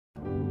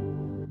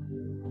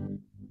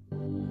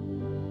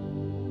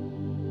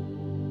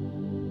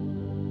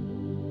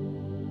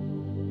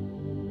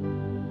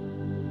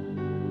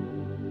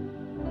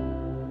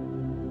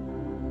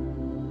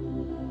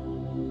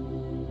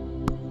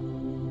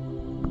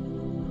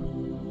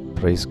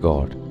Praise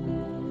God.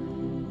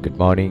 Good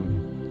morning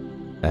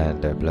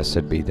and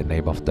blessed be the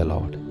name of the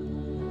Lord.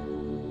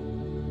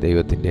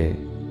 ദൈവത്തിൻ്റെ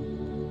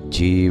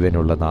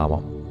ജീവനുള്ള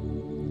നാമം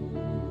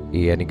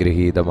ഈ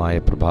അനുഗ്രഹീതമായ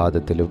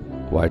പ്രഭാതത്തിലും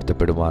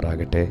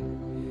വാഴ്ത്തപ്പെടുമാറാകട്ടെ.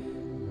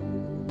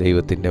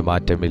 ദൈവത്തിൻ്റെ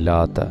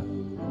മാറ്റമില്ലാത്ത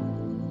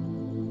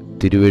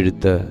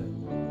തിരുവെഴുത്ത്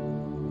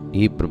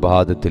ഈ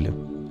പ്രഭാതത്തിലും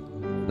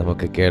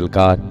നമുക്ക്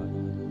കേൾക്കാൻ,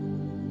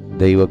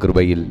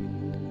 ദൈവകൃപയിൽ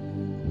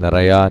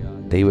നിറയാൻ,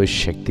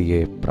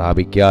 ദൈവശക്തിയെ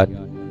പ്രാപിക്കാൻ,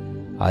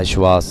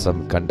 ആശ്വാസം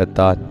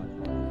കണ്ടെത്താൻ,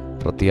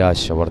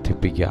 പ്രത്യാശ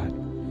വർദ്ധിപ്പിക്കാൻ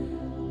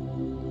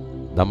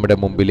നമ്മുടെ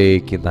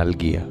മുമ്പിലേക്ക്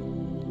നൽകിയ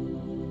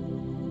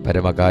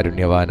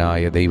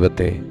പരമകാരുണ്യവാനായ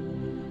ദൈവത്തെ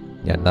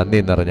ഞാൻ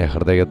നന്ദി നിറഞ്ഞ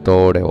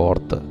ഹൃദയത്തോടെ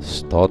ഓർത്ത്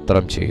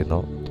സ്തോത്രം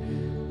ചെയ്യുന്നു.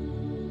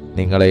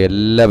 നിങ്ങളെ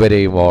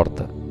എല്ലാവരെയും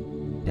ഓർത്ത്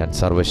ഞാൻ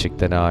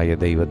സർവശക്തനായ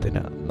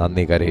ദൈവത്തിന്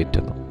നന്ദി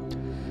കരയേറ്റുന്നു.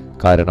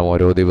 കാരണം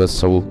ഓരോ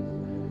ദിവസവും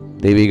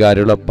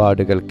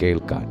ദൈവികാരുളപ്പാടുകൾ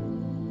കേൾക്കാൻ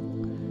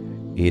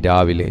ഈ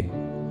രാവിലെ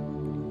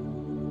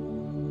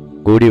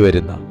കൂടി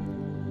വരുന്ന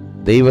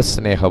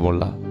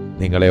ദൈവസ്നേഹമുള്ള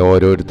നിങ്ങളെ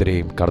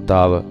ഓരോരുത്തരെയും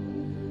കർത്താവ്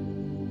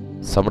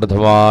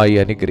സമൃദ്ധമായി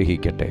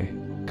അനുഗ്രഹിക്കട്ടെ.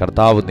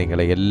 കർത്താവ്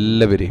നിങ്ങളെ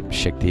എല്ലാവരെയും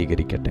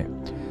ശക്തീകരിക്കട്ടെ.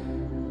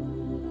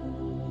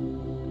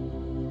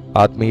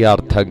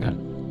 ആത്മീയാർത്ഥങ്ങൾ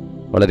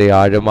വളരെ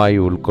ആഴമായി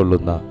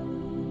ഉൾക്കൊള്ളുന്ന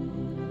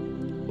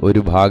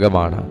ഒരു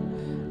ഭാഗമാണ്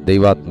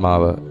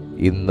ദൈവാത്മാവ്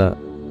ഇന്ന്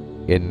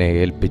എന്നെ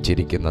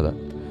ഏൽപ്പിച്ചിരിക്കുന്നത്.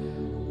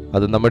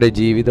 അത് നമ്മുടെ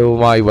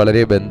ജീവിതവുമായി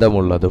വളരെ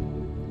ബന്ധമുള്ളതും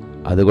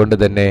അതുകൊണ്ട്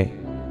തന്നെ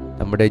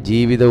നമ്മുടെ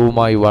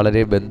ജീവിതവുമായി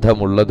വളരെ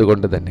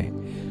ബന്ധമുള്ളതുകൊണ്ട് തന്നെ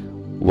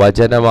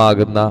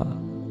വചനമാകുന്ന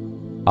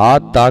ആ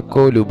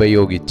താക്കോൽ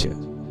ഉപയോഗിച്ച്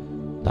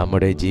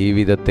നമ്മുടെ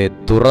ജീവിതത്തെ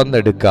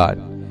തുറന്നെടുക്കാൻ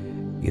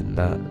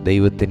ഇന്ന്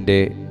ദൈവത്തിൻ്റെ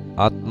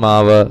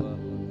ആത്മാവ്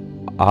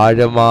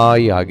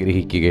ആഴമായി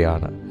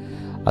ആഗ്രഹിക്കുകയാണ്.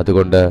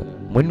 അതുകൊണ്ട്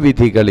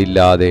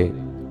മുൻവിധികളില്ലാതെ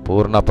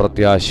പൂർണ്ണ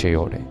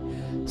പ്രത്യാശയോടെ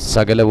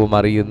സകലവും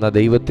അറിയുന്ന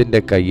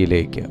ദൈവത്തിൻ്റെ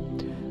കയ്യിലേക്ക്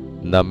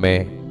നമ്മെ,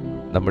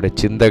 നമ്മുടെ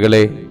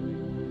ചിന്തകളെ,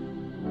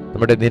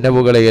 നമ്മുടെ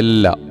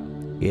നിലവുകളെയെല്ലാം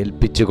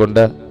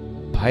ഏൽപ്പിച്ചുകൊണ്ട്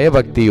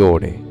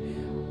ഭയഭക്തിയോടെ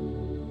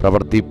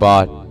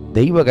പ്രവർത്തിപ്പാൻ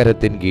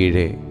ദൈവകരത്തിൻ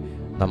കീഴെ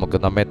നമുക്ക്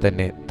നമ്മെ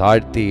തന്നെ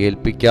താഴ്ത്തി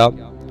ഏൽപ്പിക്കാം.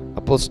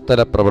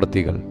 അപ്പോസ്തല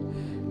പ്രവൃത്തികൾ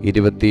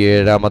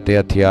 27-ാമത്തെ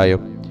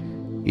അധ്യായം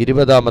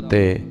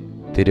 20-ാമത്തെ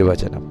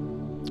തിരുവചനം.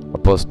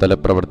 അപ്പോസ്തല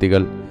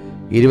പ്രവൃത്തികൾ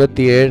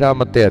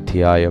 27-ാമത്തെ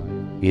അധ്യായം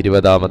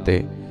 20-ാമത്തെ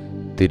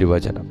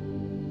തിരുവചനം.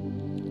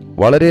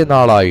 വളരെ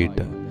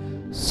നാളായിട്ട്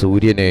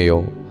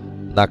സൂര്യനെയോ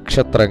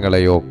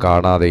നക്ഷത്രങ്ങളെയോ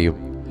കാണാതെയും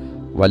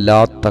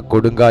വല്ലാത്ത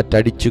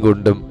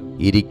കൊടുങ്കാറ്റടിച്ചുകൊണ്ടും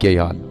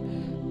ഇരിക്കയാൽ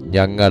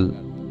ഞങ്ങൾ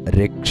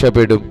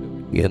രക്ഷപ്പെടും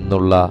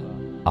എന്നുള്ള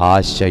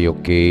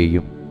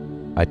ആശയൊക്കെയും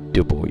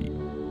അറ്റുപോയി.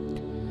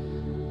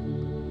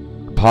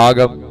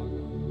 ഭാഗം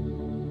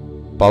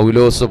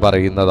പൗലോസ്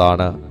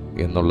പറയുന്നതാണ്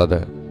എന്നുള്ളത്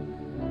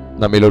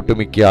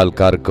നമ്മിലൊട്ടുമിക്ക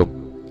ആൾക്കാർക്കും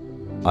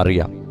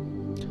അറിയാം.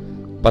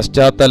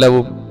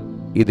 പശ്ചാത്തലവും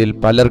ഇതിൽ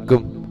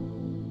പലർക്കും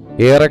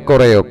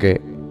ഏറെക്കുറെയൊക്കെ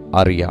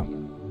അറിയാം.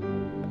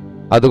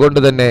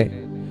 അതുകൊണ്ട് തന്നെ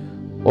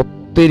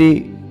ഒത്തിരി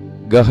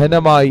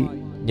ഗഹനമായി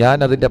ഞാൻ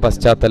അതിൻ്റെ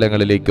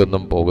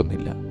പശ്ചാത്തലങ്ങളിലേക്കൊന്നും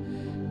പോകുന്നില്ല.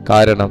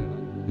 കാരണം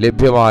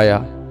ലഭ്യമായ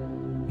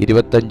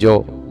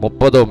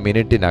 25-30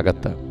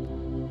 മിനിറ്റിനകത്ത്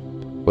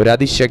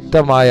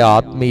ഒരതിശക്തമായ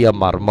ആത്മീയ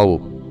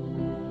മർമ്മവും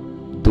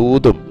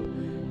ദൂതും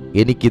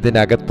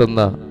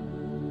എനിക്കിതിനകത്തുനിന്ന്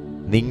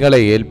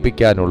നിങ്ങളെ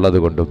ഏൽപ്പിക്കാനുള്ളത്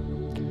കൊണ്ടും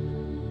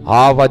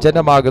ആ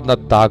വചനമാകുന്ന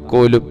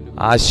താക്കോലും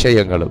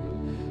ആശയങ്ങളും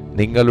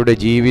നിങ്ങളുടെ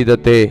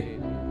ജീവിതത്തെ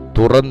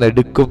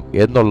തുറന്നെടുക്കും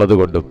എന്നുള്ളത്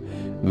കൊണ്ടും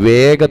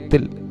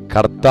വേഗത്തിൽ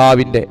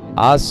കർത്താവിൻ്റെ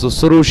ആ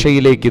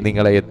ശുശ്രൂഷയിലേക്ക്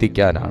നിങ്ങളെ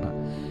എത്തിക്കാനാണ്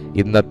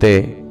ഇന്നത്തെ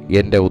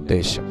എൻ്റെ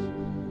ഉദ്ദേശം.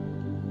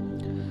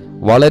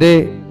 വളരെ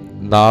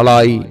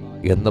നാളായി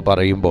എന്ന്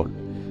പറയുമ്പോൾ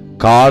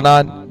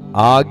കാണാൻ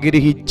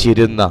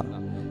ആഗ്രഹിച്ചിരുന്ന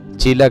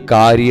ചില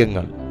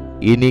കാര്യങ്ങൾ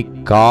ഇനി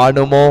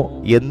കാണുമോ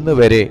എന്ന്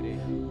വരെ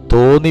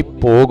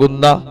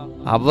തോന്നിപ്പോകുന്ന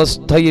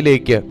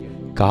അവസ്ഥയിലേക്ക്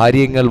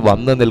കാര്യങ്ങൾ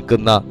വന്നു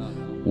നിൽക്കുന്ന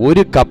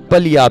ഒരു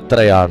കപ്പൽ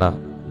യാത്രയാണ്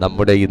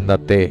നമ്മുടെ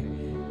ഇന്നത്തെ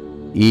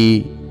ഈ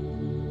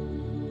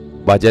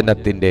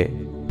വചനത്തിൻ്റെ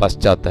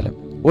പശ്ചാത്തലം.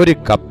 ഒരു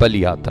കപ്പൽ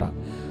യാത്ര.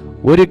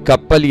 ഒരു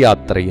കപ്പൽ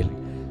യാത്രയിൽ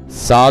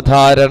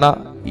സാധാരണ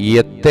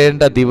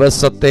എത്തേണ്ട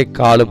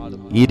ദിവസത്തെക്കാളും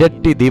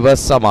ഇരട്ടി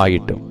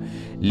ദിവസമായിട്ടും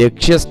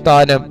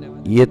ലക്ഷ്യസ്ഥാനം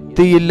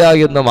എത്തിയില്ല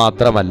എന്ന്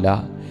മാത്രമല്ല,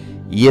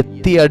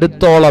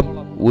 എത്തിയടുത്തോളം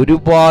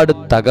ഒരുപാട്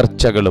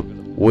തകർച്ചകളും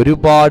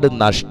ഒരുപാട്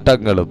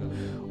നഷ്ടങ്ങളും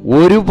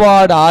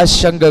ഒരുപാട്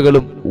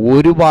ആശങ്കകളും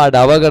ഒരുപാട്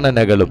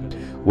അവഗണനകളും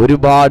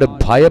ഒരുപാട്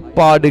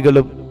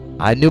ഭയപ്പാടുകളും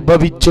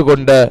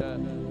അനുഭവിച്ചുകൊണ്ട്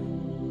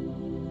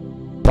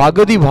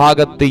പകുതി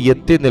ഭാഗത്ത്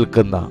എത്തി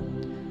നിൽക്കുന്ന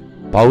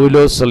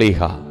പൗലോസ്ലീഹ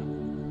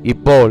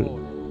ഇപ്പോൾ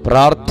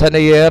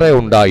പ്രാർത്ഥനയേറെ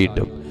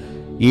ഉണ്ടായിട്ടും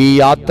ഈ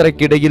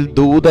യാത്രക്കിടയിൽ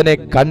ദൂതനെ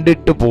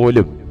കണ്ടിട്ട്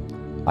പോലും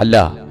അല്ല,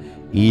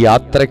 ഈ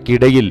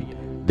യാത്രക്കിടയിൽ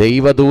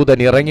ദൈവദൂതൻ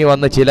ഇറങ്ങി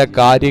വന്ന് ചില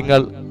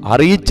കാര്യങ്ങൾ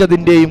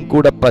അറിയിച്ചതിൻ്റെയും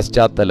കൂടെ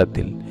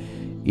പശ്ചാത്തലത്തിൽ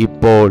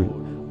ഇപ്പോൾ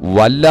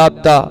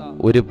വല്ലാത്ത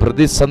ഒരു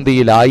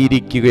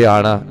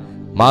പ്രതിസന്ധിയിലായിരിക്കുകയാണ്.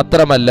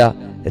 മാത്രമല്ല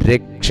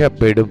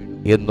രക്ഷപ്പെടും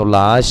എന്നുള്ള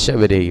ആശ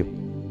വരെയും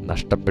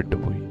നഷ്ടപ്പെട്ടു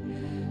പോയി.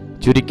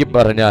 ചുരുക്കി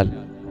പറഞ്ഞാൽ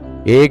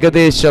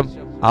ഏകദേശം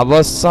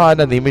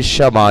അവസാന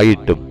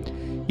നിമിഷമായിട്ടും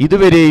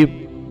ഇതുവരെയും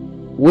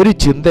ഒരു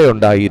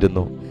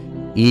ചിന്തയുണ്ടായിരുന്നു,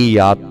 ഈ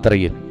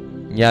യാത്രയിൽ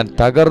ഞാൻ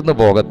തകർന്നു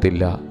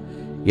പോകത്തില്ല,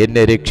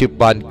 എന്നെ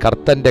രക്ഷിപ്പാൻ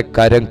കർത്തൻ്റെ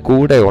കരം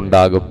കൂടെ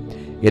ഉണ്ടാകും,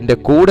 എൻ്റെ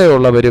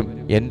കൂടെയുള്ളവരും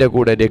എൻ്റെ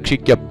കൂടെ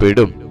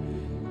രക്ഷിക്കപ്പെടും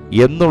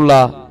എന്നുള്ള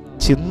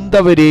ചിന്ത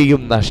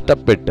വരെയും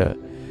നഷ്ടപ്പെട്ട്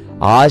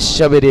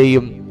ആശ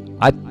വരെയും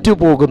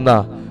അറ്റുപോകുന്ന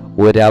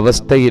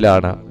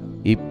ഒരവസ്ഥയിലാണ്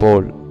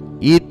ഇപ്പോൾ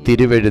ഈ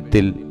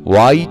തിരുവെഴുത്തിൽ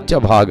വായിച്ച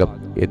ഭാഗം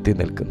എത്തി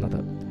നിൽക്കുന്നത്.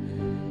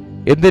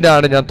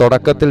 എന്തിനാണ് ഞാൻ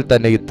തുടക്കത്തിൽ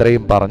തന്നെ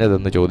ഇത്രയും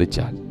പറഞ്ഞതെന്ന്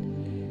ചോദിച്ചാൽ,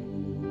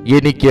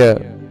 എനിക്ക്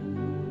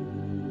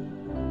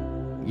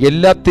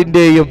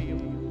എല്ലാത്തിൻ്റെയും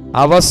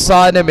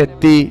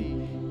അവസാനമെത്തി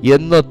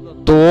എന്ന്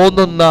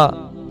തോന്നുന്ന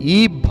ഈ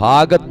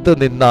ഭാഗത്ത്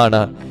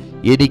നിന്നാണ്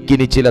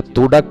എനിക്കിനി ചില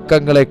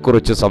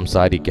തുടക്കങ്ങളെക്കുറിച്ച്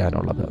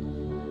സംസാരിക്കാനുള്ളത്.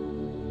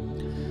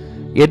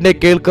 എന്നെ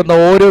കേൾക്കുന്ന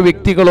ഓരോ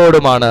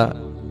വ്യക്തികളോടുമാണ്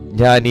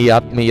ഞാൻ ഈ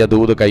ആത്മീയ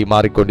ദൂത്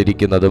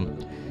കൈമാറിക്കൊണ്ടിരിക്കുന്നതും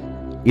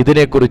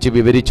ഇതിനെക്കുറിച്ച്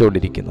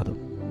വിവരിച്ചുകൊണ്ടിരിക്കുന്നതും.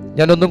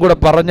 ഞാനൊന്നും കൂടെ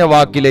പറഞ്ഞ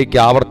വാക്കിലേക്ക്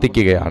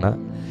ആവർത്തിക്കുകയാണ്.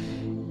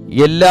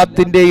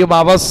 എല്ലാത്തിൻ്റെയും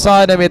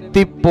അവസാനം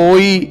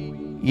എത്തിപ്പോയി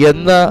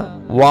എന്ന്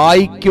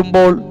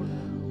വായിക്കുമ്പോൾ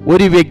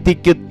ഒരു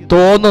വ്യക്തിക്ക്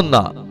തോന്നുന്ന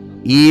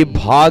ഈ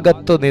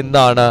ഭാഗത്ത്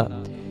നിന്നാണ്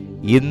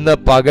ഇന്ന്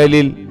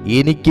പകലിൽ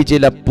എനിക്ക്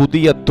ചില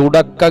പുതിയ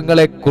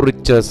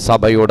തുടക്കങ്ങളെക്കുറിച്ച്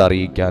സഭയോട്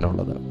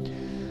അറിയിക്കാനുള്ളത്.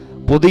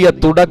 പുതിയ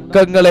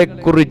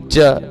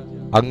തുടക്കങ്ങളെക്കുറിച്ച്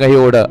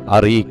അങ്ങയോട്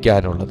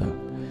അറിയിക്കാനുള്ളത്.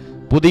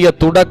 പുതിയ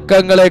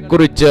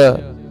തുടക്കങ്ങളെക്കുറിച്ച്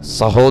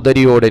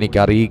സഹോദരിയോട് എനിക്ക്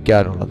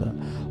അറിയിക്കാനുള്ളത്.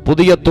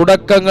 പുതിയ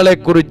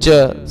തുടക്കങ്ങളെക്കുറിച്ച്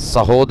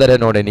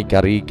സഹോദരനോട് എനിക്ക്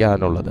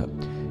അറിയിക്കാനുള്ളത്.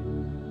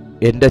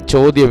 എൻ്റെ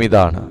ചോദ്യം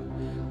ഇതാണ്,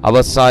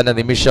 അവസാന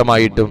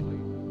നിമിഷമായിട്ടും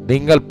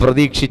നിങ്ങൾ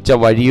പ്രതീക്ഷിച്ച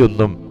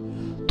വഴിയൊന്നും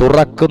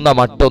തുറക്കുന്ന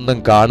മട്ടൊന്നും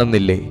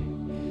കാണുന്നില്ലേ?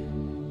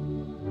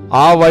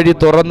 ആ വഴി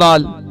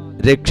തുറന്നാൽ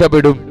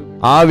രക്ഷപ്പെടും,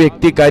 ആ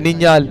വ്യക്തി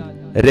കനിഞ്ഞാൽ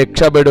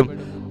രക്ഷപ്പെടും,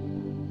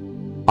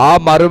 ആ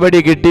മറുപടി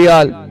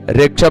കിട്ടിയാൽ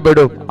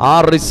രക്ഷപ്പെടും, ആ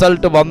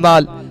റിസൾട്ട്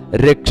വന്നാൽ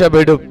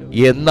രക്ഷപ്പെടും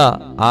എന്ന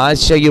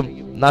ആശയം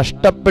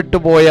നഷ്ടപ്പെട്ടു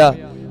പോയ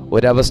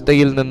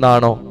ഒരവസ്ഥയിൽ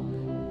നിന്നാണോ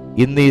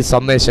ഇന്ന് ഈ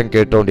സന്ദേശം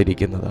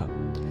കേട്ടുകൊണ്ടിരിക്കുന്നത്?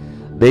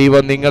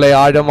 ദൈവം നിങ്ങളെ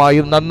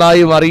ആഴമായും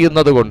നന്നായും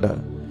അറിയുന്നത് കൊണ്ട്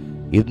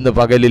ഇന്ന്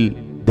പകലിൽ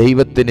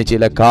ദൈവത്തിന്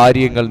ചില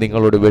കാര്യങ്ങൾ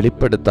നിങ്ങളോട്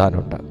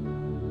വെളിപ്പെടുത്താനുണ്ട്.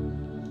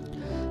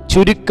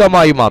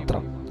 ചുരുക്കമായി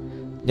മാത്രം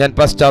ഞാൻ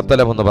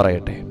പശ്ചാത്തലം ഒന്ന്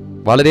പറയട്ടെ,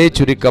 വളരെ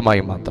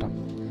ചുരുക്കമായി മാത്രം,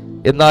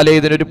 എന്നാലേ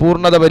ഇതിനൊരു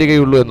പൂർണ്ണത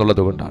വരികയുള്ളൂ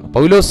എന്നുള്ളത് കൊണ്ടാണ്.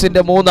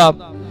 പൗലോസിന്റെ 3-ാം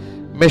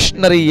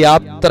മിഷണറി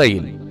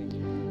യാത്രയിൽ,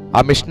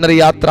 ആ മിഷണറി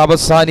യാത്ര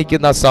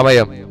അവസാനിക്കുന്ന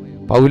സമയം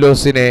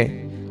പൗലോസിനെ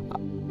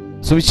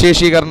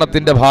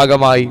സുവിശേഷീകരണത്തിന്റെ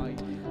ഭാഗമായി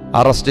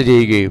അറസ്റ്റ്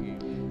ചെയ്യുകയും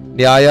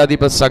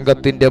ന്യായാധിപ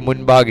സംഘത്തിന്റെ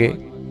മുൻപാകെ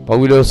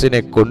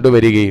പൗലോസിനെ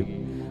കൊണ്ടുവരികയും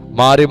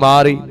മാറി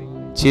മാറി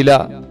ചില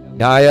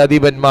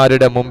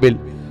ന്യായാധിപന്മാരുടെ മുമ്പിൽ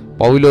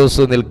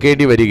പൗലോസ്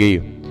നിൽക്കേണ്ടി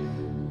വരികയും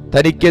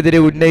തനിക്കെതിരെ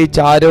ഉന്നയിച്ച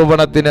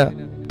ആരോപണത്തിന്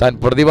താൻ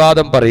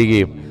പ്രതിവാദം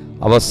പറയുകയും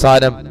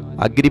അവസാനം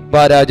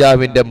അഗ്രിപ്പ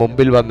രാജാവിൻ്റെ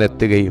മുമ്പിൽ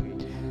വന്നെത്തുകയും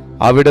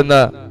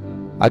അവിടുന്ന്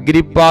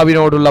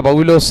അഗ്രിപ്പാവിനോടുള്ള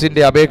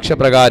പൗലോസിന്റെ അപേക്ഷ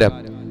പ്രകാരം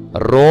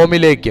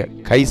റോമിലേക്ക്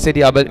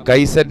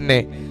കൈസരിനെ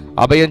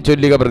അഭയം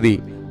ചൊല്ലുക പ്രതി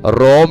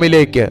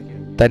റോമിലേക്ക്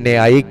തന്നെ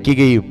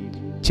അയക്കുകയും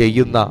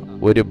ചെയ്യുന്ന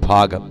ഒരു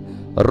ഭാഗം.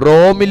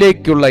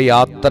 റോമിലേക്കുള്ള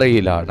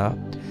യാത്രയിലാണ്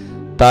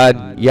താൻ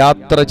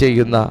യാത്ര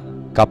ചെയ്യുന്ന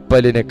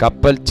കപ്പലിന്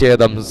കപ്പൽ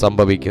ഛേദം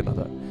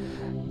സംഭവിക്കുന്നത്.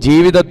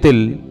 ജീവിതത്തിൽ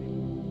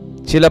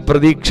ചില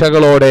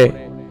പ്രതീക്ഷകളോടെ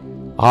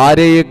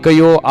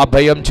ആരെയൊക്കെയോ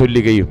അഭയം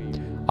ചൊല്ലുകയും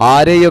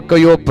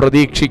ആരെയൊക്കെയോ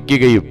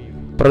പ്രതീക്ഷിക്കുകയും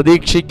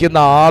പ്രതീക്ഷിക്കുന്ന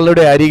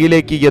ആളുടെ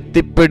അരികിലേക്ക്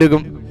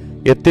എത്തിപ്പെടും,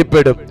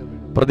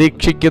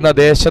 പ്രതീക്ഷിക്കുന്ന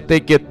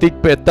ദേശത്തേക്ക്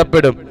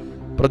എത്തപ്പെടും,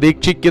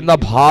 പ്രതീക്ഷിക്കുന്ന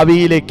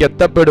ഭാവിയിലേക്ക്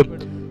എത്തപ്പെടും,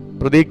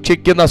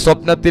 പ്രതീക്ഷിക്കുന്ന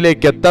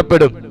സ്വപ്നത്തിലേക്ക്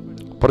എത്തപ്പെടും,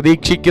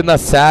 പ്രതീക്ഷിക്കുന്ന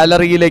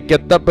സാലറിയിലേക്ക്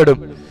എത്തപ്പെടും,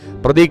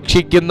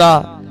 പ്രതീക്ഷിക്കുന്ന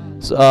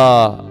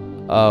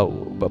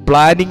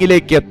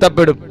പ്ലാനിങ്ങിലേക്ക്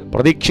എത്തപ്പെടും,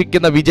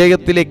 പ്രതീക്ഷിക്കുന്ന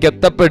വിജയത്തിലേക്ക്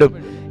എത്തപ്പെടും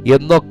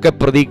എന്നൊക്കെ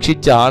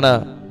പ്രതീക്ഷിച്ചാണ്,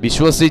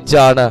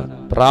 വിശ്വസിച്ചാണ്,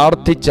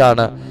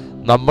 പ്രാർത്ഥിച്ചാണ്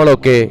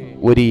നമ്മളൊക്കെ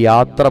ഒരു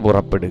യാത്ര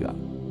പുറപ്പെടുക.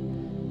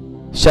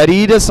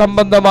 ശരീര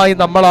സംബന്ധമായി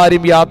നമ്മൾ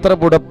ആരും യാത്ര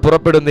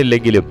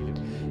പുറപ്പെടുന്നില്ലെങ്കിലും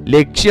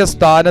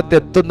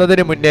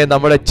ലക്ഷ്യസ്ഥാനത്തെത്തുന്നതിന് മുന്നേ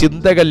നമ്മുടെ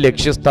ചിന്തകൾ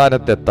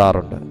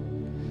ലക്ഷ്യസ്ഥാനത്തെത്താറുണ്ട്.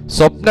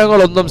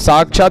 സ്വപ്നങ്ങളൊന്നും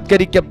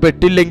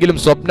സാക്ഷാത്കരിക്കപ്പെട്ടില്ലെങ്കിലും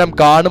സ്വപ്നം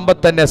കാണുമ്പോൾ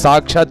തന്നെ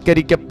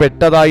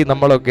സാക്ഷാത്കരിക്കപ്പെട്ടതായി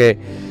നമ്മളൊക്കെ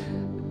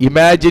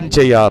ഇമാജിൻ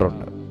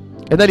ചെയ്യാറുണ്ട്.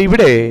 എന്നാൽ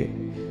ഇവിടെ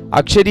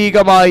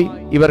അക്ഷരീകമായി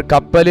ഇവർ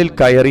കപ്പലിൽ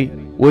കയറി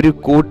ഒരു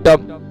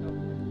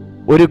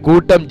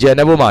കൂട്ടം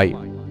ജനവുമായി,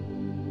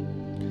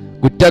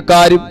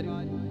 കുറ്റക്കാരും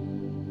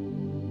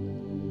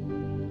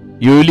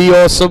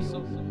യൂലിയോസും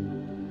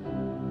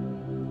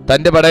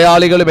തൻ്റെ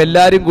പടയാളികളും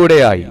എല്ലാവരും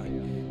കൂടെയായി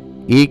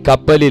ഈ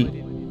കപ്പലിൽ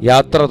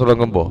യാത്ര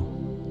തുടങ്ങുമ്പോൾ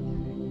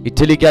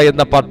ഇറ്റലിക്ക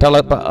എന്ന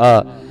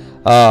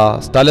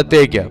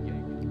സ്ഥലത്തേക്ക്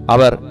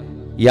അവർ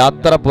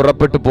യാത്ര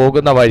പുറപ്പെട്ടു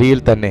പോകുന്ന വഴിയിൽ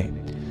തന്നെ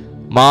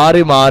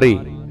മാറി മാറി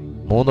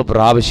 3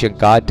 പ്രാവശ്യം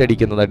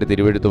കാറ്റടിക്കുന്നതായിട്ട്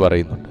തിരുവെഴുത്ത്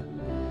പറയുന്നുണ്ട്.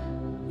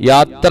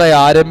 യാത്ര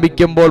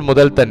ആരംഭിക്കുമ്പോൾ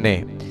മുതൽ തന്നെ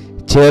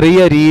ചെറിയ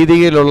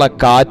രീതിയിലുള്ള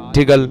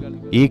കാറ്റുകൾ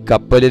ഈ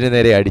കപ്പലിന്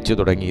നേരെ അടിച്ചു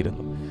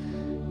തുടങ്ങിയിരുന്നു.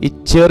 ഈ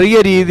ചെറിയ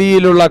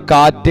രീതിയിലുള്ള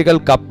കാറ്റുകൾ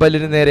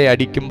കപ്പലിന് നേരെ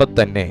അടിക്കുമ്പോൾ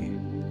തന്നെ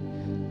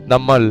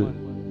നമ്മൾ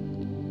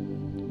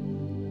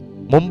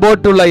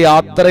മുമ്പോട്ടുള്ള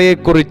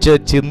യാത്രയെക്കുറിച്ച്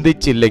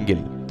ചിന്തിച്ചില്ലെങ്കിൽ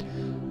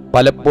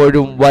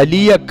പലപ്പോഴും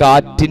വലിയ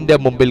കാറ്റിന്റെ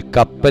മുമ്പിൽ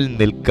കപ്പൽ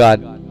നിൽക്കാൻ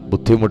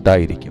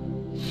ബുദ്ധിമുട്ടായിരിക്കും.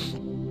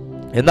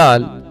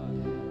 എന്നാൽ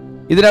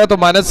ഇതിനകത്ത്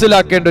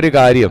മനസ്സിലാക്കേണ്ട ഒരു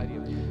കാര്യം,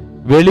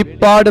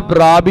 വെളിപ്പാട്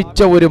പ്രാപിച്ച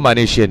ഒരു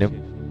മനുഷ്യനും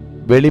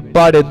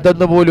വെളിപ്പാട്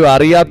എന്തെന്ന് പോലും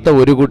അറിയാത്ത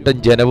ഒരു കൂട്ടം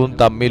ജനവും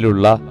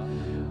തമ്മിലുള്ള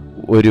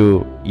ഒരു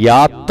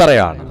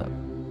യാത്രയാണത്.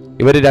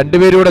 ഇവർ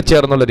രണ്ടുപേരൂടെ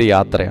ചേർന്നുള്ളൊരു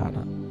യാത്രയാണ്.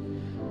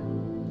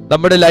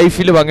 നമ്മുടെ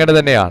ലൈഫിലും അങ്ങനെ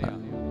തന്നെയാണ്.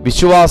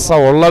 വിശ്വാസം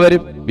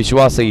ഉള്ളവരും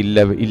വിശ്വാസം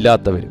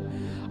ഇല്ലാത്തവരും,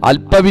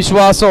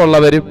 അല്പവിശ്വാസം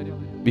ഉള്ളവരും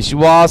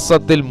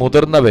വിശ്വാസത്തിൽ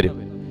മുതിർന്നവരും,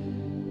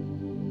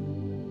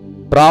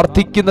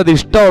 പ്രാർത്ഥിക്കുന്നത്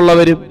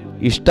ഇഷ്ടമുള്ളവരും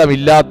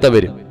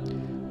ഇഷ്ടമില്ലാത്തവരും,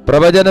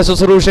 പ്രവചന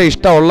ശുശ്രൂഷ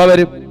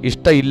ഇഷ്ടമുള്ളവരും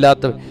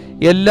ഇഷ്ടമില്ലാത്തവരും,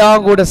 എല്ലാം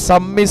കൂടെ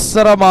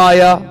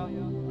സമ്മിശ്രമായ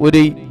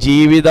ഒരു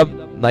ജീവിതം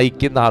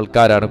നയിക്കുന്ന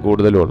ആൾക്കാരാണ്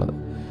കൂടുതലും ഉള്ളത്.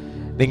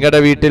 നിങ്ങളുടെ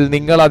വീട്ടിൽ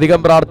നിങ്ങൾ അധികം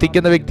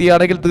പ്രാർത്ഥിക്കുന്ന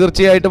വ്യക്തിയാണെങ്കിൽ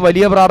തീർച്ചയായിട്ടും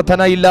വലിയ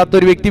പ്രാർത്ഥന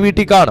ഇല്ലാത്തൊരു വ്യക്തി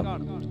വീട്ടിൽ കാണും.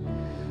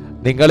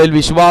 നിങ്ങളിൽ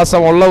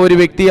വിശ്വാസമുള്ള ഒരു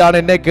വ്യക്തിയാണ്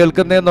എന്നെ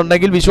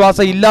കേൾക്കുന്നതെന്നുണ്ടെങ്കിൽ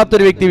വിശ്വാസം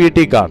ഇല്ലാത്തൊരു വ്യക്തി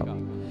വീട്ടിൽ കാണും.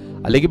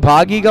 അല്ലെങ്കിൽ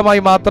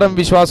ഭാഗികമായി മാത്രം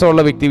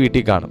വിശ്വാസമുള്ള വ്യക്തി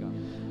വീട്ടിൽ കാണും.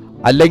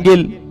 അല്ലെങ്കിൽ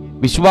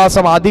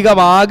വിശ്വാസം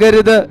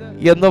അധികമാകരുത്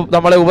എന്ന്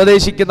നമ്മളെ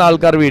ഉപദേശിക്കുന്ന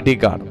ആൾക്കാർ വീട്ടിൽ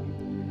കാണും.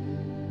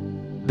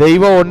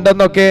 ദൈവം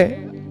ഉണ്ടെന്നൊക്കെ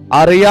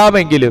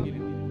അറിയാമെങ്കിലും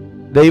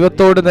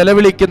ദൈവത്തോട്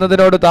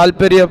നിലവിളിക്കുന്നതിനോട്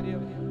താല്പര്യം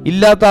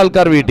ഇല്ലാത്ത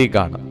ആൾക്കാർ വീട്ടിൽ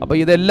കാണും. അപ്പൊ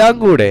ഇതെല്ലാം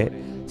കൂടെ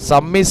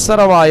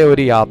സമ്മിശ്രമായ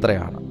ഒരു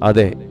യാത്രയാണ്.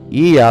 അതെ,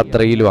 ഈ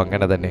യാത്രയിലും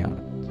അങ്ങനെ തന്നെയാണ്.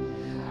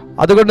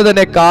 അതുകൊണ്ട്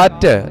തന്നെ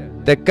കാറ്റ്,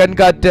 തെക്കൻ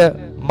കാറ്റ്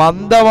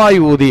മന്ദമായി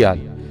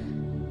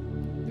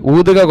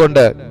ഊതുക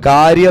കൊണ്ട്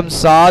കാര്യം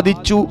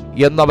സാധിച്ചു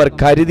എന്നവർ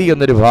കരുതി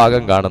എന്നൊരു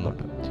ഭാഗം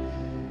കാണുന്നുണ്ട്.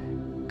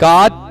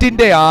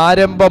 കാറ്റിന്റെ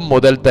ആരംഭം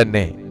മുതൽ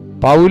തന്നെ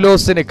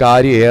പൗലോസിന്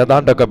കാര്യം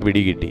ഏതാണ്ടൊക്കെ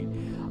പിടികിട്ടി.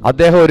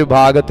 അദ്ദേഹം ഒരു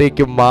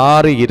ഭാഗത്തേക്ക്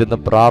മാറിയിരുന്ന്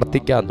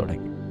പ്രാർത്ഥിക്കാൻ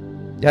തുടങ്ങി.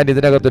 ഞാൻ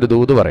ഇതിനകത്തൊരു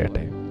ദൂത്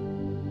പറയട്ടെ.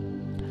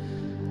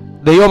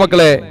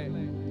 ദൈവമക്കളെ,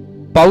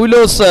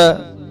 പൗലോസ്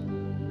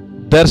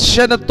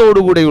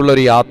ദർശനത്തോടുകൂടിയുള്ള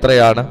ഒരു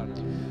യാത്രയാണ്.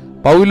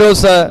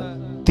 പൗലോസ്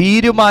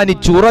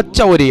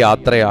തീരുമാനിച്ചുറച്ച ഒരു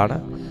യാത്രയാണ്.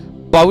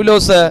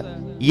 പൗലോസ്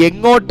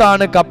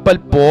എങ്ങോട്ടാണ് കപ്പൽ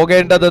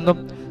പോകേണ്ടതെന്നും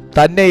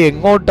തന്നെ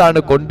എങ്ങോട്ടാണ്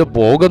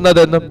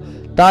കൊണ്ടുപോകുന്നതെന്നും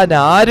താൻ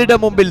ആരുടെ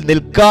മുമ്പിൽ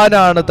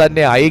നിൽക്കാനാണ്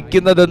തന്നെ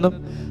അയക്കുന്നതെന്നും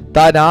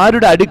താൻ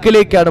ആരുടെ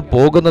അടുക്കലേക്കാണ്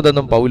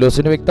പോകുന്നതെന്നും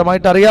പൗലോസിന്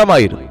വ്യക്തമായിട്ട്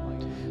അറിയാമായിരുന്നു.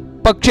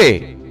 പക്ഷേ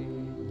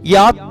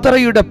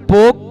യാത്രയുടെ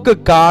പോക്ക്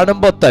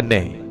കാണുമ്പോൾ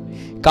തന്നെ,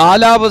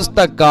 കാലാവസ്ഥ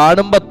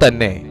കാണുമ്പോൾ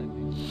തന്നെ,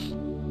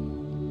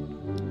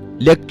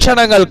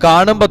 ലക്ഷണങ്ങൾ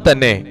കാണുമ്പോൾ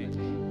തന്നെ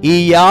ഈ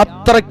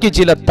യാത്രയ്ക്ക്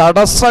ചില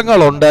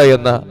തടസ്സങ്ങളുണ്ട്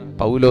എന്ന്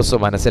പൗലോസ്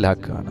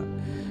മനസ്സിലാക്കുകയാണ്.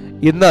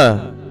 ഇന്ന്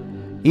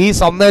ഈ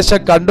സന്ദേശം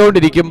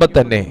കണ്ടുകൊണ്ടിരിക്കുമ്പോൾ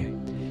തന്നെ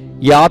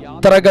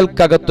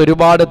യാത്രകൾക്കകത്ത്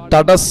ഒരുപാട്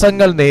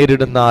തടസ്സങ്ങൾ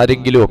നേരിടുന്ന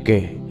ആരെങ്കിലുമൊക്കെ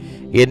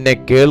എന്നെ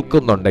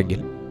കേൾക്കുന്നുണ്ടെങ്കിൽ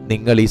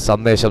നിങ്ങൾ ഈ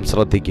സന്ദേശം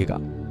ശ്രദ്ധിക്കുക.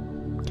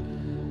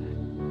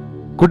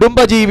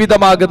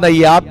 കുടുംബജീവിതമാകുന്ന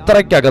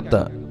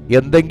യാത്രയ്ക്കകത്ത്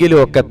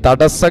എന്തെങ്കിലുമൊക്കെ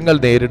തടസ്സങ്ങൾ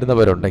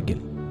നേരിടുന്നവരുണ്ടെങ്കിൽ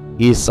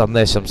ഈ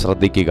സന്ദേശം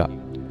ശ്രദ്ധിക്കുക.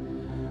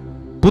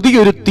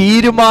 പുതിയൊരു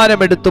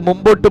തീരുമാനമെടുത്ത്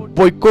മുമ്പോട്ട്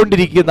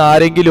പോയിക്കൊണ്ടിരിക്കുന്ന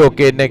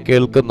ആരെങ്കിലുമൊക്കെ എന്നെ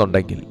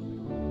കേൾക്കുന്നുണ്ടെങ്കിൽ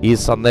ഈ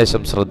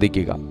സന്ദേശം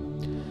ശ്രദ്ധിക്കുക.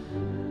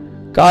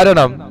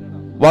 കാരണം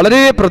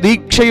വളരെ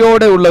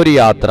പ്രതീക്ഷയോടെ ഉള്ള ഒരു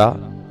യാത്ര,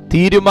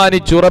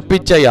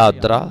 തീരുമാനിച്ചുറപ്പിച്ച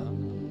യാത്ര,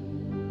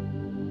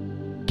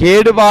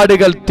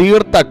 കേടുപാടുകൾ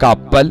തീർത്ത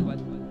കപ്പൽ,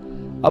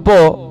 അപ്പോ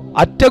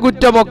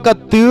അറ്റകുറ്റമൊക്കെ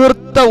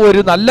തീർത്ത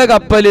ഒരു നല്ല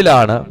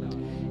കപ്പലിലാണ്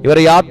ഇവർ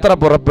യാത്ര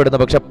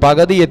പുറപ്പെടുന്നത്. പക്ഷെ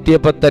പകുതി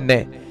എത്തിയപ്പോൾ തന്നെ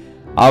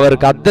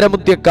അവർക്ക്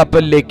അദ്രമുത്യ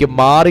കപ്പലിലേക്ക്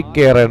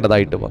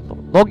മാറിക്കേറേണ്ടതായിട്ട് വന്നു.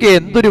 നോക്കിയേ,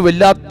 എന്തൊരു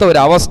വല്ലാത്ത ഒരു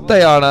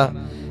അവസ്ഥയാണ്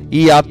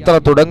ഈ യാത്ര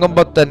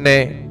തുടങ്ങുമ്പോൾ തന്നെ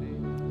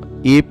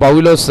ഈ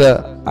പൗലോസ്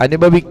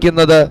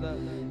അനുഭവിക്കുന്നത്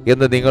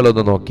എന്ന്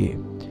നിങ്ങളൊന്ന് നോക്കിയേ.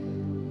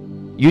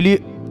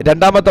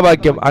 രണ്ടാമത്തെ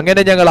വാക്യം,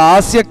 അങ്ങനെ ഞങ്ങൾ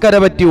ആസ്യക്കര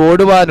പറ്റി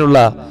ഓടുവാനുള്ള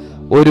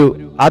ഒരു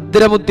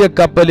അദ്രമുത്യ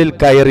കപ്പലിൽ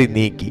കയറി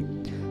നീക്കി.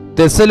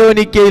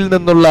 തെസലോനിക്കയിൽ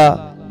നിന്നുള്ള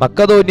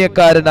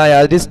മക്കതോന്യക്കാരനായ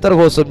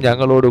അരിസ്തർഹോസും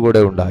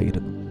ഞങ്ങളോടുകൂടെ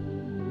ഉണ്ടായിരുന്നു.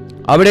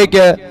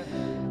 അവിടേക്ക്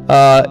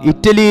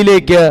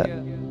ഇറ്റലിയിലേക്ക്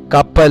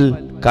കപ്പൽ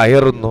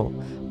കയറുന്നു.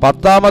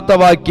 10ാമത്തെ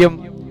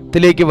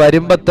വാക്യത്തിലേക്ക്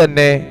വരുമ്പോൾ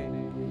തന്നെ,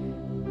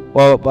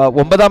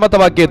 9ാമത്തെ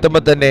വാക്യം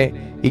എത്തുമ്പോൾ തന്നെ,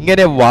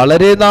 ഇങ്ങനെ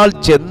വളരെ നാൾ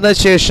ചെന്ന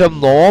ശേഷം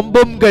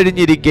നോമ്പും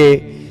കഴിഞ്ഞിരിക്കെ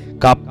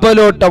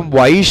കപ്പലോട്ടം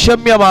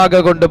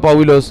വൈഷമ്യമാകൊണ്ട്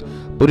പൗലോസ്,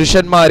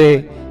 പുരുഷന്മാരെ,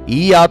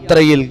 ഈ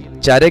യാത്രയിൽ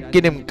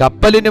ചരക്കിനും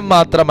കപ്പലിനും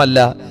മാത്രമല്ല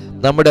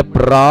നമ്മുടെ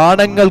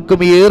പ്രാണങ്ങൾക്കും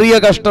ഏറിയ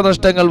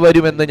കഷ്ടനഷ്ടങ്ങൾ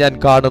വരുമെന്ന് ഞാൻ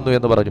കാണുന്നു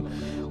എന്ന് പറഞ്ഞു.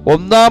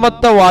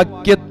 1ാമത്തെ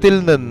വാക്യത്തിൽ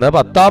നിന്ന്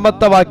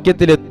 10ാമത്തെ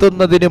വാക്യത്തിൽ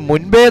എത്തുന്നതിന്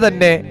മുൻപേ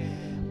തന്നെ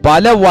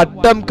പല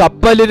വട്ടം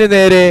കപ്പലിന്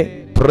നേരെ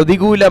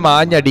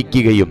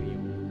പ്രതികൂലമാഞ്ഞടിക്കുകയും,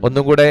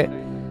 ഒന്നും കൂടെ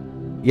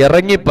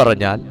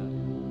ഇറങ്ങിപ്പറഞ്ഞാൽ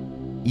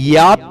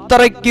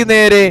യാത്രയ്ക്ക്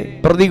നേരെ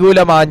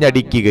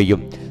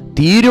പ്രതികൂലമാഞ്ഞടിക്കുകയും,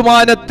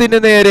 തീരുമാനത്തിന്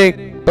നേരെ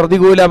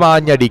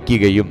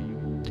പ്രതികൂലമാഞ്ഞടിക്കുകയും,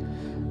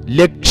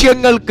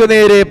 ലക്ഷ്യങ്ങൾക്ക്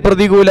നേരെ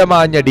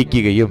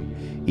പ്രതികൂലമാഞ്ഞടിക്കുകയും,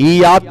 ഈ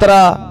യാത്ര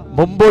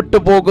മുമ്പോട്ട്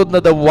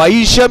പോകുന്നത്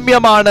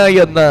വൈഷമ്യമാണ്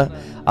എന്ന്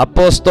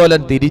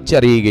അപ്പോസ്തലൻ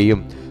തിരിച്ചറിയുകയും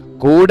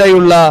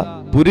കൂടെയുള്ള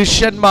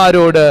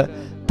പുരുഷന്മാരോട്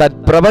തൻ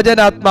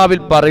പ്രവചനാത്മാവിൽ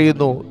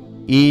പറയുന്നു,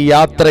 ഈ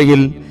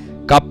യാത്രയിൽ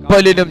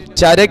കപ്പലിനും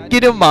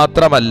ചരക്കിനും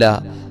മാത്രമല്ല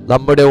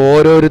നമ്മുടെ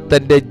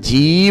ഓരോരുത്തന്റെ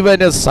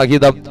ജീവന്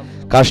സഹിതം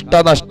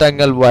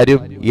കഷ്ടനഷ്ടങ്ങൾ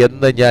വരും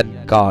എന്ന് ഞാൻ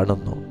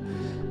കാണുന്നു.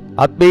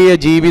 ആത്മീയ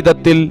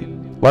ജീവിതത്തിൽ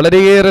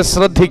വളരെയേറെ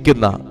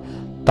ശ്രദ്ധിക്കുന്ന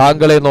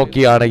താങ്കളെ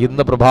നോക്കിയാണ്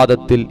ഇന്ന്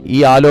പ്രഭാതത്തിൽ ഈ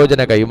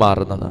ആലോചന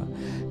കൈമാറുന്നത്.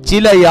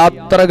 ചില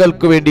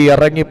യാത്രകൾക്ക് വേണ്ടി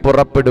ഇറങ്ങി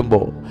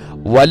പുറപ്പെടുമ്പോൾ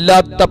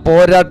വല്ലാത്ത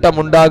പോരാട്ടം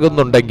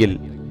ഉണ്ടാകുന്നുണ്ടെങ്കിൽ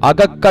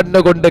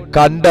അകക്കണ്ണുകൊണ്ട്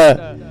കണ്ട്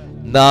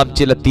നാം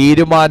ചില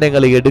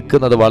തീരുമാനങ്ങൾ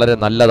എടുക്കുന്നത് വളരെ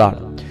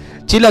നല്ലതാണ്.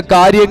 ചില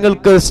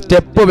കാര്യങ്ങൾക്ക്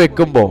സ്റ്റെപ്പ്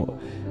വെക്കുമ്പോൾ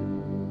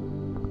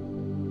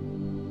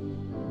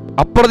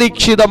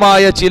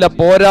അപ്രതീക്ഷിതമായ ചില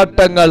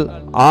പോരാട്ടങ്ങൾ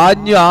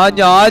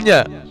ആഞ്ഞ്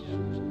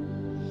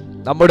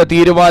നമ്മുടെ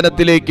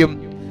തീരുമാനത്തിലേക്കും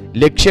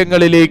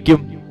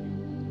ലക്ഷ്യങ്ങളിലേക്കും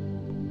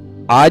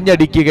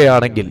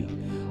ആഞ്ഞടിക്കുകയാണെങ്കിൽ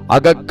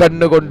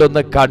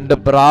അകക്കണ്ണുകൊണ്ടൊന്ന് കണ്ട്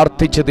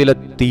പ്രാർത്ഥിച്ച് ചില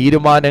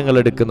തീരുമാനങ്ങൾ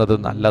എടുക്കുന്നത്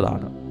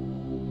നല്ലതാണ്.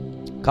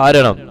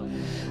 കാരണം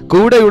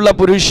കൂടെയുള്ള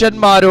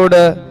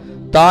പുരുഷന്മാരോട്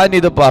താൻ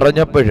ഇത്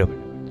പറഞ്ഞപ്പോഴും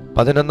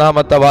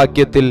 11-ാമത്തെ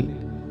വാക്യത്തിൽ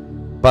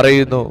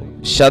പറയുന്നു,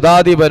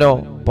 ശതാധിപനോ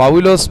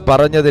പൗലോസ്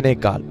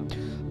പറഞ്ഞതിനേക്കാൾ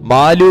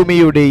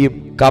മാലൂമിയുടെയും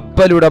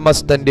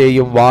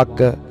കപ്പലുടമസ്ഥന്റെയും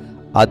വാക്ക്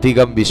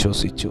അധികം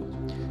വിശ്വസിച്ചു.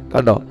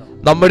 കണ്ടോ,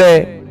 നമ്മുടെ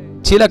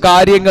ചില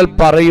കാര്യങ്ങൾ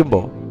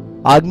പറയുമ്പോൾ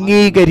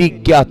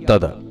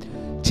അംഗീകരിക്കാത്തത്,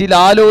 ചില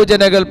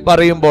ആലോചനകൾ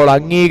പറയുമ്പോൾ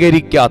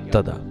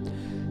അംഗീകരിക്കാത്തത്,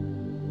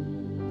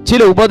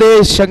 ചില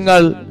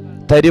ഉപദേശങ്ങൾ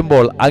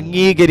തരുമ്പോൾ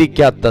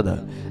അംഗീകരിക്കാത്തത്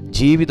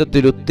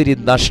ജീവിതത്തിൽ ഒത്തിരി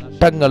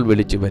നഷ്ടങ്ങൾ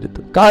വിളിച്ചു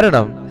വരുത്തും.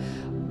 കാരണം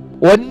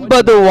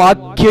 9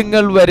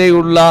 വാക്യങ്ങൾ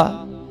വരെയുള്ള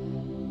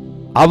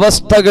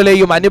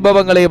അവസ്ഥകളെയും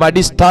അനുഭവങ്ങളെയും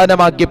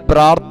അടിസ്ഥാനമാക്കി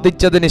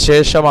പ്രാർത്ഥിച്ചതിന്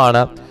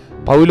ശേഷമാണ്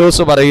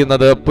പൗലോസ്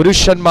പറയുന്നത്,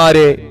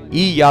 പുരുഷന്മാരെ,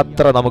 ഈ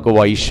യാത്ര നമുക്ക്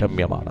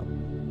വൈഷമ്യമാണ്.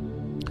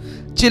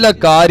 ചില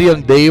കാര്യം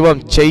ദൈവം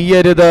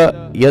ചെയ്യരുത്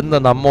എന്ന്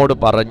നമ്മോട്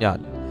പറഞ്ഞാൽ,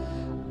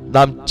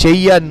 നാം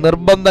ചെയ്യാൻ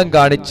നിർബന്ധം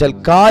കാണിച്ചാൽ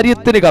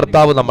കാര്യത്തിന്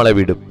കർത്താവ് നമ്മളെ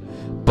വിടും.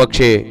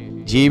 പക്ഷേ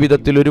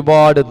ജീവിതത്തിൽ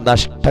ഒരുപാട്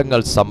നഷ്ടങ്ങൾ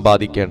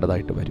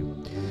സമ്പാദിക്കേണ്ടതായിട്ട് വരും.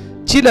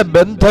 ചില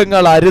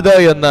ബന്ധങ്ങൾ അരുത്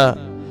എന്ന്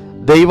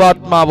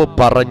ദൈവാത്മാവ്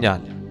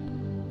പറഞ്ഞാൽ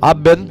ആ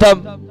ബന്ധം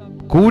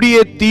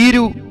കൂടിയേ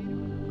തീരൂ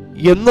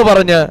എന്ന്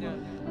പറഞ്ഞ്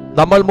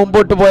നമ്മൾ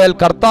മുമ്പോട്ട് പോയാൽ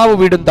കർത്താവ്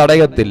വീടും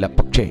തടയത്തില്ല.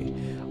 പക്ഷേ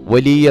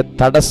വലിയ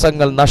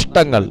തടസ്സങ്ങൾ,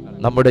 നഷ്ടങ്ങൾ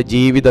നമ്മുടെ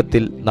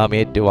ജീവിതത്തിൽ നാം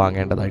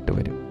ഏറ്റുവാങ്ങേണ്ടതായിട്ട്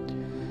വരും.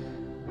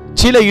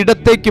 ചില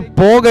ഇടത്തേക്ക്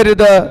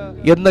പോകരുത്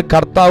എന്ന്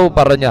കർത്താവ്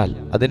പറഞ്ഞാൽ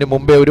അതിനു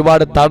മുമ്പേ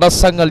ഒരുപാട്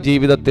തടസ്സങ്ങൾ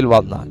ജീവിതത്തിൽ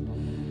വന്നാൽ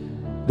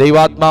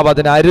ദൈവാത്മാവ്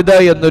അതിനരുത്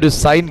എന്നൊരു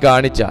സൈൻ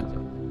കാണിച്ചാൽ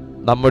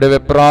നമ്മുടെ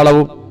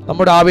വെപ്രാളവും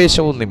നമ്മുടെ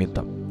ആവേശവും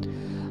നിമിത്തം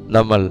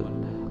നമ്മൾ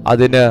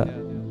അതിന്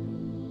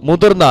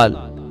മുതിർന്നാൽ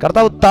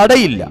കർത്താവ്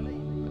തടയില്ല.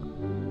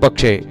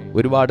 പക്ഷേ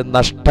ഒരുപാട്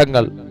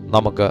നഷ്ടങ്ങൾ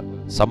നമുക്ക്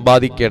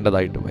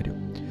സമ്പാദിക്കേണ്ടതായിട്ട് വരും.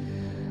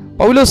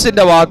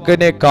 പൗലോസിന്റെ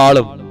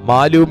വാക്കിനേക്കാളും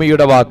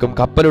മാലൂമിയുടെ വാക്കും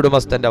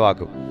കപ്പലുടമസ്ഥന്റെ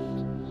വാക്കും,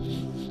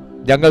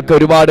 ഞങ്ങൾക്ക്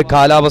ഒരുപാട്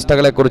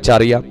കാലാവസ്ഥകളെ കുറിച്ച്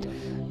അറിയാം.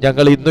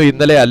 ഞങ്ങൾ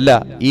ഇന്നലെ അല്ല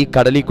ഈ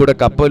കടലിൽ കൂടെ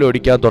കപ്പൽ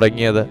ഓടിക്കാൻ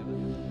തുടങ്ങിയത്.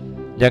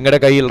 ഞങ്ങളുടെ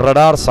കയ്യിൽ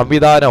റഡാർ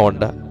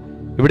സംവിധാനമുണ്ട്.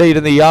 ഇവിടെ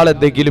ഇരുന്ന് ഇയാൾ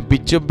എന്തെങ്കിലും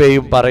പിച്ചും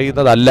പേയും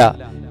പറയുന്നതല്ല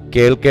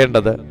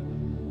കേൾക്കേണ്ടത്,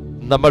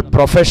 നമ്മൾ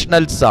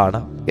പ്രൊഫഷണൽസ് ആണ്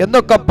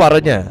എന്നൊക്കെ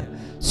പറഞ്ഞ്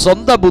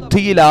സ്വന്തം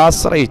ബുദ്ധിയിൽ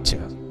ആശ്രയിച്ച്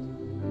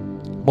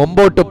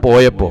മുമ്പോട്ട്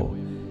പോയപ്പോൾ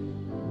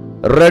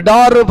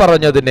റഡാർ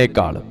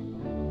പറഞ്ഞതിനേക്കാളും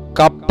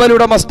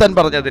കപ്പലുടമസ്ഥൻ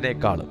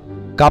പറഞ്ഞതിനേക്കാളും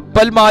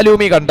കപ്പൽ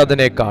മാലൂമി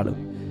കണ്ടതിനേക്കാളും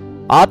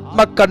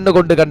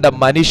ആത്മക്കണ്ണുകൊണ്ട് കണ്ട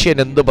മനുഷ്യൻ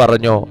എന്ത്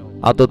പറഞ്ഞോ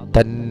അത്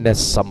തന്നെ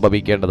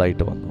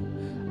സംഭവിക്കേണ്ടതായിട്ട് വന്നു.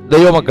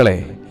 ദൈവമക്കളെ,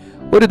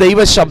 ഒരു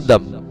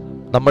ദൈവശബ്ദം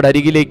നമ്മുടെ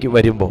അരികിലേക്ക്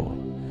വരുമ്പോൾ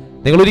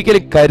നിങ്ങൾ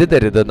ഒരിക്കലും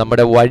കരുതരുത്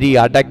നമ്മുടെ വഴി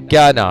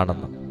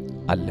അടയ്ക്കാനാണെന്ന്.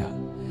 അല്ല,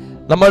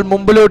 നമ്മൾ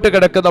മുമ്പിലോട്ട്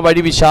കിടക്കുന്ന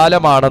വഴി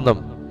വിശാലമാണെന്നും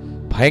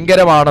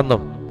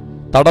ഭയങ്കരമാണെന്നും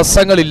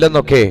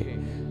തടസ്സങ്ങളില്ലെന്നൊക്കെ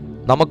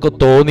നമുക്ക്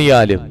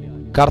തോന്നിയാലും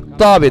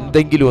കർത്താവ്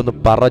എന്തെങ്കിലും ഒന്ന്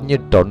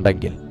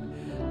പറഞ്ഞിട്ടുണ്ടെങ്കിൽ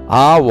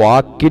ആ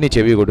വാക്കിന്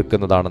ചെവി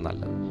കൊടുക്കുന്നതാണ്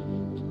നല്ലത്.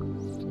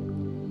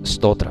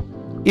 സ്തോത്രം.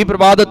 ഈ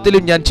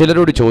പ്രഭാതത്തിലും ഞാൻ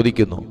ചിലരോട്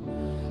ചോദിക്കുന്നു,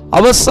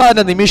 അവസാന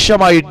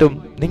നിമിഷമായിട്ടും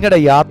നിങ്ങളുടെ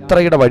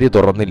യാത്രയുടെ വഴി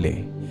തുറന്നില്ലേ?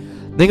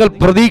 നിങ്ങൾ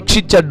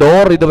പ്രതീക്ഷിച്ച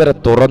ഡോർ ഇതുവരെ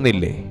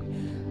തുറന്നില്ലേ?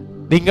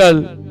 നിങ്ങൾ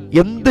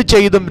എന്ത്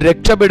ചെയ്തും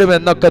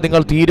രക്ഷപ്പെടുമെന്നൊക്കെ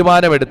നിങ്ങൾ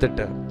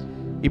തീരുമാനമെടുത്തിട്ട്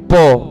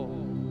ഇപ്പോ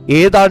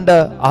ഏതാണ്ട്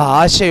ആ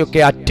ആശയൊക്കെ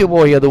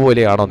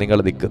അറ്റുപോയതുപോലെയാണോ നിങ്ങൾ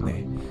നിൽക്കുന്നത്?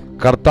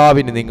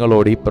 കർത്താവിന്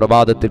നിങ്ങളോട് ഈ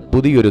പ്രഭാതത്തിൽ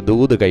പുതിയൊരു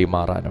ദൂത്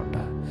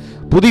കൈമാറാനുണ്ട്.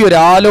 പുതിയൊരു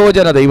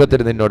ആലോചന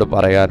ദൈവത്തിന് നിന്നോട്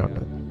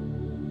പറയാനുണ്ട്.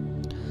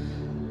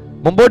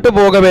 മുമ്പോട്ട്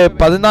പോകവേ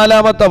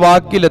 14-ാമത്തെ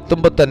വാക്യത്തിൽ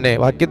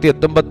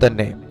എത്തുമ്പോൾ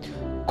തന്നെ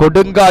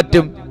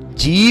കൊടുങ്കാറ്റും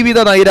ജീവിത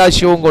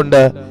നൈരാശ്യവും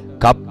കൊണ്ട്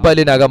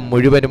കപ്പലിനകം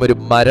മുഴുവനും ഒരു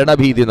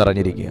മരണഭീതി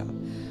നിറഞ്ഞിരിക്കുക.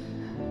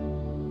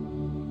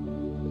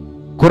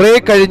 കുറെ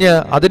കഴിഞ്ഞ്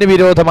അതിന്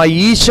വിരോധമായി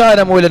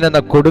ഈശാനമൂലൻ എന്ന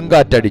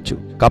കൊടുങ്കാറ്റടിച്ചു.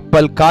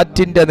 കപ്പൽ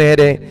കാറ്റിന്റെ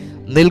നേരെ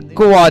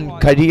നിൽക്കുവാൻ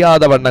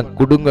കഴിയാതെ വണ്ണം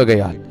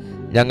കുടുങ്ങുകയാൽ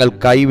ഞങ്ങൾ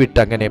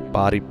കൈവിട്ടങ്ങനെ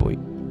പാറിപ്പോയി.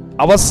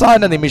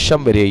 അവസാന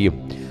നിമിഷം വരെയും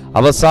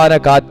അവസാന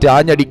കാറ്റ്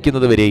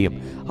ആഞ്ഞടിക്കുന്നത് വരെയും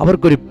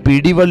അവർക്കൊരു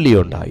പിടിവള്ളി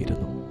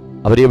ഉണ്ടായിരുന്നു.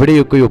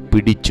 അവരെവിടെയൊക്കെയോ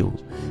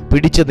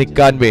പിടിച്ചു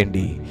നിൽക്കാൻ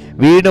വേണ്ടി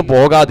വീണു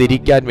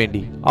പോകാതിരിക്കാൻ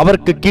വേണ്ടി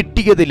അവർക്ക്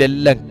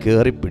കിട്ടിയതിലെല്ലാം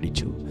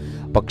കയറിപ്പിടിച്ചു.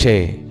 പക്ഷേ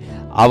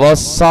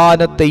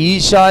അവസാനത്തെ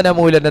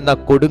ഈശാനമൂലൻ എന്ന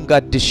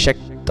കൊടുങ്കാറ്റ്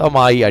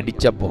ശക്തമായി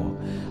അടിച്ചപ്പോൾ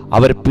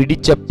അവർ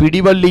പിടിച്ച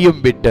പിടിവള്ളിയും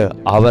വിട്ട്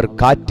അവർ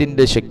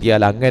കാറ്റിൻ്റെ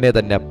ശക്തിയാൽ അങ്ങനെ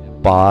തന്നെ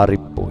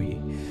പാറിപ്പോയി.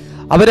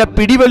 അവരെ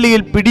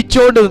പിടിവള്ളിയിൽ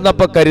പിടിച്ചോണ്ട്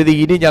നിന്നപ്പോൾ കരുതി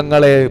ഇനി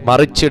ഞങ്ങളെ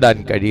മറിച്ചിടാൻ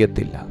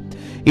കഴിയത്തില്ല,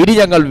 ഇനി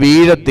ഞങ്ങൾ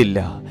വീഴത്തില്ല,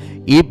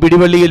 ഈ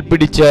പിടിവള്ളിയിൽ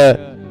പിടിച്ച്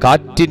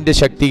കാറ്റിൻ്റെ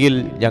ശക്തിയിൽ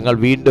ഞങ്ങൾ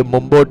വീണ്ടും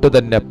മുമ്പോട്ട്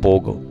തന്നെ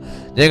പോകും,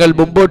 ഞങ്ങൾ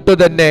മുമ്പോട്ട്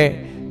തന്നെ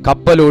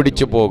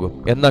കപ്പലോടിച്ചു പോകും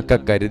എന്നൊക്കെ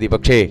കരുതി.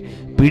 പക്ഷേ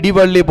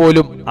പിടിവള്ളി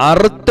പോലും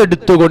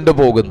അറുത്തെടുത്തുകൊണ്ട്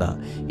പോകുന്ന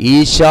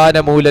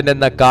ഈശാനമൂലൻ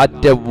എന്ന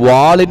കാറ്റ്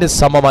വാളിന്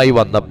സമമായി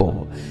വന്നപ്പോൾ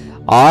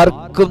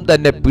ആർക്കും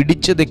തന്നെ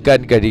പിടിച്ചു നിൽക്കാൻ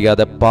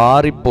കഴിയാതെ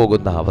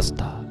പാറിപ്പോകുന്ന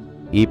അവസ്ഥ.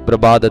 ഈ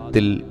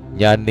പ്രഭാതത്തിൽ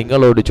ഞാൻ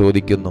നിങ്ങളോട്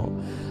ചോദിക്കുന്നു,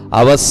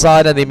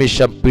 അവസാന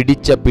നിമിഷം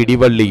പിടിച്ച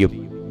പിടിവള്ളിയും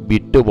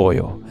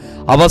വിട്ടുപോയോ?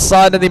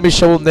 അവസാന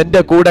നിമിഷവും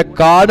നിന്റെ കൂടെ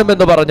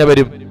കാണുമെന്ന്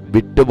പറഞ്ഞവരും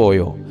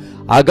വിട്ടുപോയോ?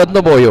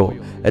 അകന്നുപോയോ?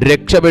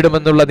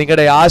 രക്ഷപ്പെടുമെന്നുള്ള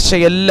നിങ്ങളുടെ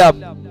ആശയെല്ലാം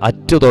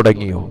അറ്റു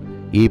തുടങ്ങിയോ?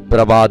 ഈ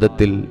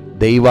പ്രഭാതത്തിൽ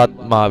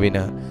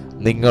ദൈവാത്മാവിന്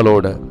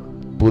നിങ്ങളോട്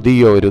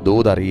പുതിയൊരു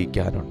ദൂത്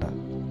അറിയിക്കാനുണ്ട്.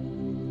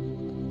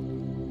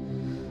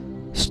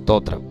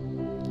 സ്തോത്രം.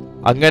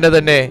 അങ്ങനെ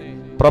തന്നെ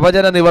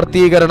പ്രവചന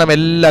നിവർത്തീകരണം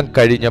എല്ലാം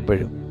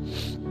കഴിഞ്ഞപ്പോഴും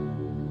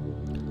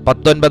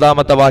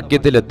 19-ാമത്തെ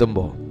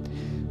വാക്യത്തിലെത്തുമ്പോൾ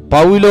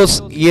പൗലോസ്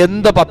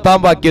എന്ത് 10-ാം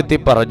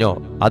വാക്യത്തിൽ പറഞ്ഞോ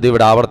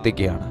അതിവിടെ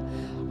ആവർത്തിക്കുകയാണ്.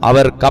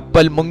 അവർ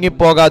കപ്പൽ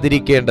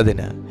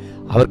മുങ്ങിപ്പോകാതിരിക്കേണ്ടതിന്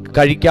അവർക്ക്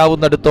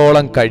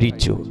കഴിക്കാവുന്നിടത്തോളം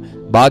കഴിച്ചു.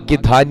 ബാക്കി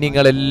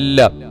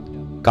ധാന്യങ്ങളെല്ലാം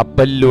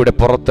കപ്പലിലൂടെ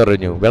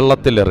പുറത്തെറിഞ്ഞു,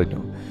 വെള്ളത്തിലെറിഞ്ഞു.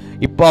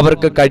 ഇപ്പോൾ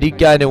അവർക്ക്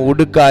കഴിക്കാനും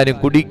ഉടുക്കാനും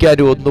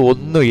കുടിക്കാനും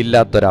ഒന്നും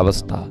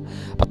ഇല്ലാത്തൊരവസ്ഥ.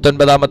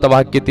 19-ാമത്തെ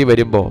വാക്യത്തിൽ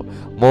വരുമ്പോൾ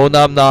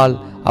 3-ാം നാൾ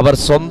അവർ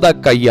സ്വന്തം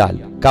കയ്യാൽ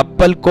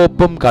കപ്പൽ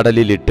കോപ്പും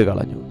കടലിൽ ഇട്ട്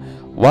കളഞ്ഞു.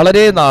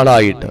 വളരെ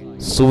നാളായിട്ട്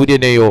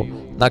സൂര്യനെയോ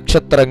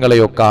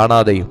നക്ഷത്രങ്ങളെയോ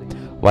കാണാതെയും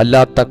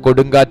വല്ലാത്ത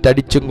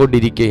കൊടുങ്കാറ്റടിച്ചും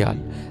കൊണ്ടിരിക്കയാൽ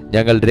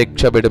ഞങ്ങൾ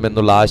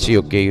രക്ഷപ്പെടുമെന്നുള്ള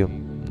ആശയൊക്കെയും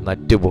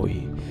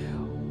നറ്റുപോയി.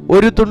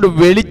 ഒരു തുണ്ട്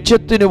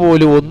വെളിച്ചത്തിന്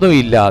പോലും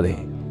ഒന്നുമില്ലാതെ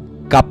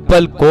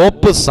കപ്പൽ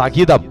കോപ്പ്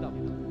സഹിതം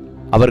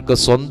അവർക്ക്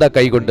സ്വന്തം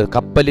കൈകൊണ്ട്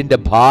കപ്പലിന്റെ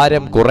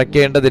ഭാരം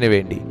കുറയ്ക്കേണ്ടതിന്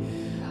വേണ്ടി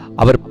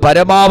അവർ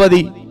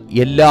പരമാവധി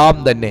എല്ലാം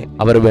തന്നെ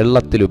അവർ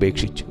വെള്ളത്തിൽ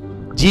ഉപേക്ഷിച്ചു.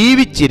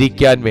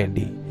 ജീവിച്ചിരിക്കാൻ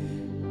വേണ്ടി,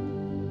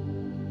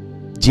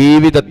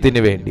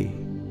 ജീവിതത്തിന് വേണ്ടി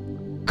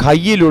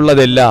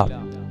കയ്യിലുള്ളതെല്ലാം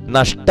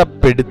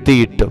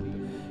നഷ്ടപ്പെടുത്തിയിട്ടും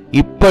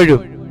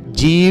ഇപ്പോഴും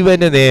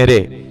ജീവന്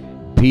നേരെ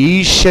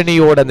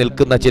ഭീഷണിയോടെ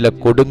നിൽക്കുന്ന ചില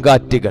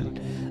കൊടുങ്കാറ്റുകൾ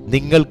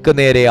നിങ്ങൾക്ക്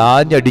നേരെ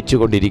ആഞ്ഞടിച്ചു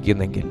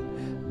കൊണ്ടിരിക്കുന്നെങ്കിൽ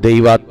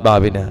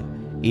ദൈവാത്മാവിന്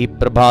ഈ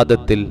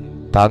പ്രഭാതത്തിൽ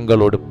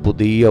താങ്കളോട്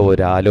പുതിയ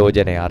ഒരു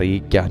ആലോചന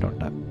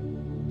അറിയിക്കാനുണ്ട്.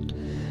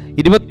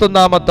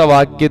 21-ാമത്തെ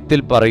വാക്യത്തിൽ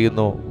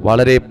പറയുന്നു,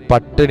 വളരെ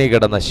പട്ടിണി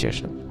കിടന്ന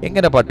ശേഷം.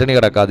 എങ്ങനെ പട്ടിണി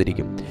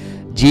കിടക്കാതിരിക്കും?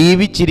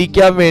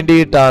 ജീവിച്ചിരിക്കാൻ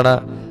വേണ്ടിയിട്ടാണ്,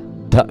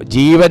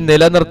 ജീവൻ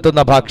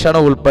നിലനിർത്തുന്ന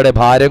ഭക്ഷണം ഉൾപ്പെടെ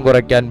ഭാരം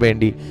കുറയ്ക്കാൻ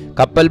വേണ്ടി,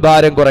 കപ്പൽ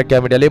ഭാരം കുറയ്ക്കാൻ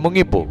വേണ്ടി, അല്ലെങ്കിൽ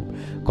മുങ്ങിപ്പോകും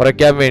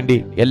കുറയ്ക്കാൻ വേണ്ടി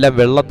എല്ലാം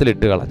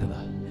വെള്ളത്തിലിട്ട് കളഞ്ഞത്.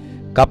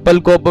 കപ്പൽ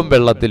കോപ്പും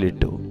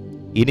വെള്ളത്തിലിട്ടു.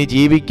 ഇനി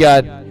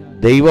ജീവിക്കാൻ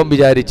ദൈവം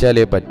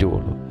വിചാരിച്ചാലേ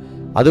പറ്റുള്ളൂ.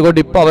 അതുകൊണ്ട്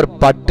ഇപ്പോൾ അവർ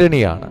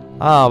പട്ടിണിയാണ്.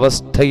 ആ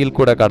അവസ്ഥയിൽ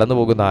കൂടെ കടന്നു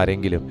പോകുന്ന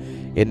ആരെങ്കിലും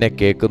എന്നെ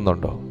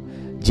കേൾക്കുന്നുണ്ടോ?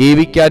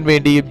 ജീവിക്കാൻ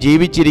വേണ്ടിയും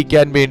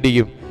ജീവിച്ചിരിക്കാൻ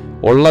വേണ്ടിയും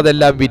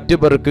ഉള്ളതെല്ലാം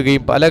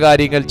വിറ്റുപെറുക്കുകയും പല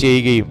കാര്യങ്ങൾ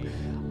ചെയ്യുകയും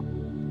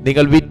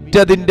നിങ്ങൾ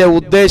വിറ്റതിൻ്റെ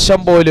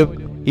ഉദ്ദേശം പോലും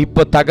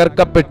ഇപ്പൊ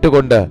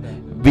തകർക്കപ്പെട്ടുകൊണ്ട്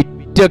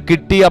വിറ്റ്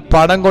കിട്ടിയ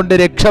പണം കൊണ്ട്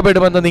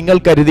രക്ഷപ്പെടുമെന്ന് നിങ്ങൾ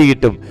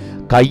കരുതിയിട്ടും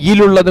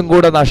കയ്യിലുള്ളതും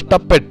കൂടെ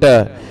നഷ്ടപ്പെട്ട്,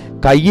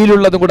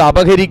 കയ്യിലുള്ളതും കൂടെ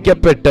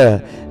അപഹരിക്കപ്പെട്ട്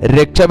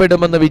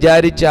രക്ഷപ്പെടുമെന്ന്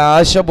വിചാരിച്ച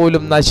ആശ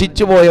പോലും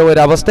നശിച്ചുപോയ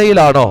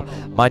ഒരവസ്ഥയിലാണോ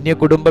മാന്യ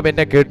കുടുംബം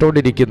എന്നെ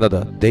കേട്ടുകൊണ്ടിരിക്കുന്നത്?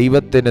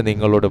 ദൈവത്തിന്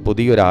നിങ്ങളോട്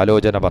പുതിയൊരു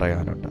ആലോചന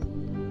പറയാനുണ്ട്.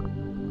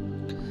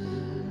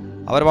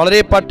 അവർ വളരെ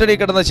പട്ടിണി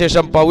കിടന്ന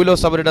ശേഷം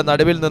പൗലോസ് അവരുടെ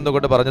നടുവിൽ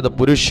നിന്നുകൊണ്ട് പറഞ്ഞത്,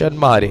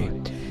 പുരുഷന്മാരെ,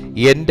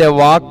 എൻ്റെ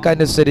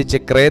വാക്കനുസരിച്ച്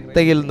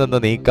ക്രേത്തയിൽ നിന്ന്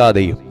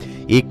നീക്കാതെയും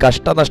ഈ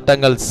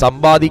കഷ്ടനഷ്ടങ്ങൾ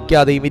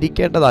സമ്പാദിക്കാതെയും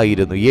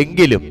ഇരിക്കേണ്ടതായിരുന്നു.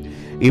 എങ്കിലും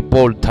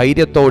ഇപ്പോൾ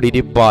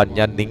ധൈര്യത്തോടിരിപ്പാൻ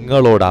ഞാൻ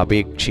നിങ്ങളോട്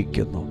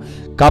അപേക്ഷിക്കുന്നു.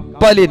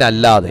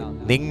 കപ്പലിനല്ലാതെ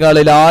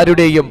നിങ്ങളിൽ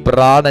ആരുടെയും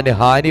പ്രാണന്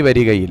ഹാനി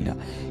വരികയില്ല.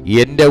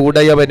 എൻ്റെ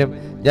ഉടയവനും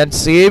ഞാൻ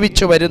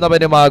സേവിച്ചു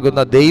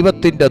വരുന്നവനുമാകുന്ന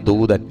ദൈവത്തിൻ്റെ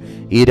ദൂതൻ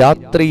ഈ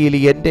രാത്രിയിൽ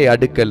എൻ്റെ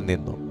അടുക്കൽ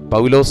നിന്നു.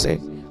 പൗലോസേ,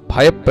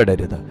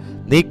 ഭയപ്പെടരുത്.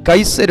 നീ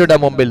കൈസരുടെ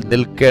മുമ്പിൽ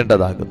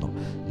നിൽക്കേണ്ടതാകുന്നു.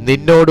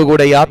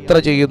 നിന്നോടുകൂടെ യാത്ര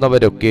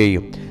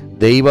ചെയ്യുന്നവരൊക്കെയും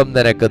ദൈവം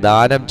നിനക്ക്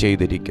ദാനം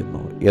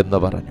ചെയ്തിരിക്കുന്നു എന്ന്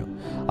പറഞ്ഞു.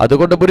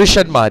 അതുകൊണ്ട്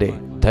പുരുഷന്മാരെ,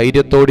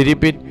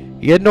 ധൈര്യത്തോടിരിപ്പിൻ.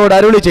 എന്നോട്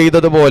അരുളി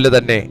ചെയ്തതുപോലെ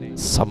തന്നെ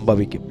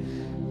സംഭവിക്കും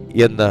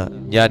എന്ന്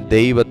ഞാൻ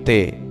ദൈവത്തെ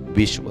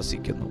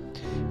വിശ്വസിക്കുന്നു.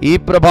 ഈ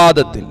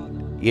പ്രഭാതത്തിൽ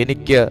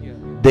എനിക്ക്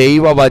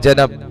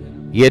ദൈവവചനം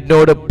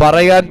എന്നോട്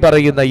പറയാൻ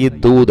പറയുന്ന ഈ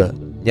ദൂത്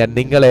ഞാൻ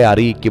നിങ്ങളെ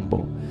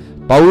അറിയിക്കുമ്പോൾ,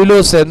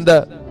 പൗലോസ് എന്ത്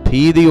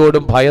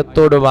ഭീതിയോടും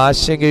ഭയത്തോടും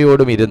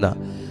ആശങ്കയോടും ഇരുന്ന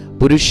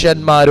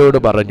പുരുഷന്മാരോട്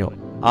പറഞ്ഞു,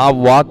 ആ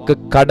വാക്ക്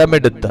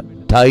കടമെടുത്ത്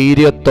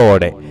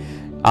ധൈര്യത്തോടെ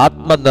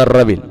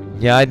ആത്മനിറവിൽ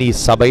ഞാൻ ഈ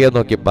സഭയെ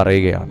നോക്കി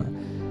പറയുകയാണ്.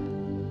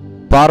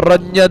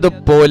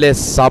 പറഞ്ഞതുപോലെ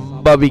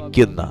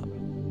സംഭവിക്കുന്ന,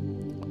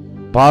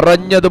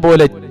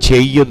 പറഞ്ഞതുപോലെ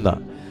ചെയ്യുന്ന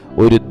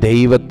ഒരു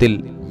ദൈവത്തിൽ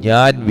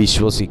ഞാൻ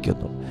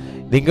വിശ്വസിക്കുന്നു.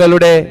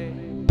 നിങ്ങളുടെ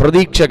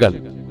പ്രതീക്ഷകൾ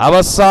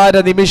അവസാന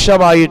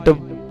നിമിഷമായിട്ടും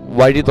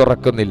വഴി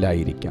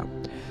തുറക്കുന്നില്ലായിരിക്കാം.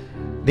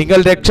 നിങ്ങൾ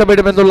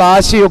രക്ഷപ്പെടുമെന്നുള്ള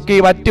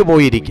ആശയൊക്കെയും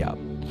അറ്റുപോയിരിക്കാം.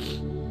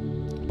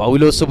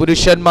 പൗലോസ്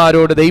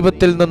പുരുഷന്മാരോട്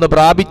ദൈവത്തിൽ നിന്ന്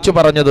പ്രാപിച്ചു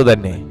പറഞ്ഞത്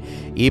തന്നെ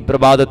ഈ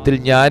പ്രഭാതത്തിൽ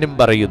ഞാനും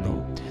പറയുന്നു.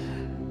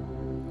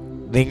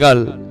 നിങ്ങൾ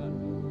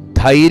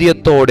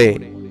ധൈര്യത്തോടെ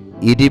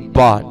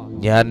ഇരിപ്പാൻ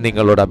ഞാൻ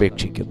നിങ്ങളോട്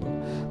അപേക്ഷിക്കുന്നു.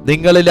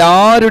 നിങ്ങളിൽ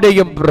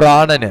ആരുടെയും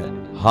പ്രാണന്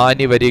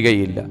ഹാനി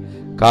വരികയില്ല.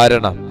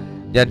 കാരണം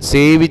ഞാൻ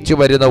സേവിച്ചു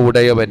വരുന്ന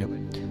ഉടയവനും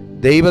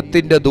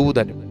ദൈവത്തിൻ്റെ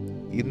ദൂതനും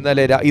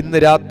ഇന്ന്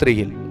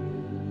രാത്രിയിൽ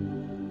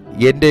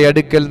എൻ്റെ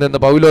അടുക്കൽ നിന്ന്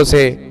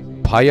പൗലോസേ,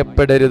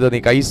 ഭയപ്പെടരുത്, നീ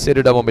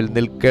കൈസരുടെ മുമ്പിൽ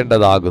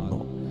നിൽക്കേണ്ടതാകുന്നു.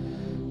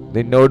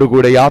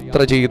 നിന്നോടുകൂടെ യാത്ര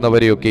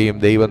ചെയ്യുന്നവരെയൊക്കെയും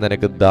ദൈവം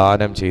നിനക്ക്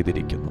ദാനം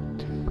ചെയ്തിരിക്കുന്നു.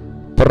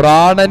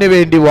 പ്രാണന്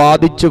വേണ്ടി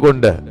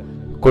വാദിച്ചുകൊണ്ട്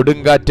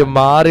കൊടുങ്കാറ്റ്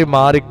മാറി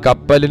മാറി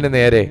കപ്പലിന്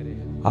നേരെ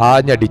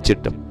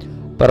ആഞ്ഞടിച്ചിട്ടും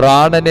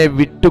പ്രാണനെ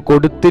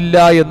വിട്ടുകൊടുത്തില്ല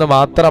എന്ന്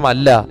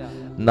മാത്രമല്ല,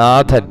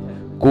 നാഥൻ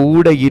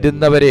കൂടെ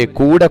ഇരുന്നവരെ,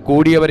 കൂടെ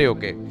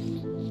കൂടിയവരെയൊക്കെ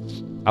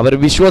അവർ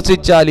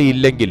വിശ്വസിച്ചാലും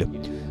ഇല്ലെങ്കിലും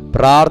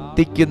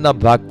പ്രാർത്ഥിക്കുന്ന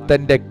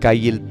ഭക്തന്റെ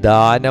കയ്യിൽ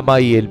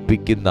ദാനമായി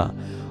ഏൽപ്പിക്കുന്ന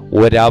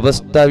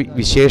ഒരവസ്ഥ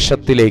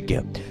വിശേഷത്തിലേക്ക്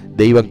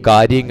ദൈവം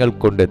കാര്യങ്ങൾ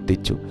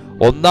കൊണ്ടെത്തിച്ചു.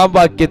 1-ാം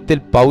വാക്യത്തിൽ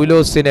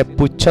പൗലോസിനെ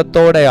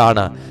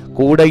പുച്ഛത്തോടെയാണ്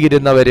കൂടെ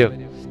ഇരുന്നവരും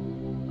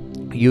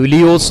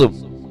യുലിയോസും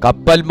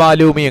കപ്പൽ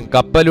മാലൂമിയും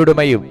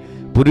കപ്പലുടമയും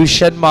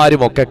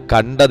പുരുഷന്മാരും ഒക്കെ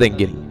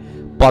കണ്ടതെങ്കിൽ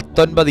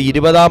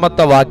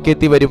 19-20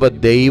 വാക്യത്തിൽ വരുമ്പോൾ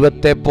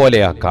ദൈവത്തെ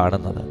പോലെയാ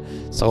കാണുന്നത്.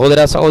 സഹോദര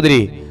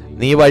സഹോദരി,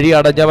 നീ വഴി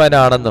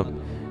അടഞ്ഞവനാണെന്നും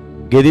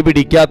ഗതി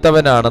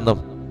പിടിക്കാത്തവനാണെന്നും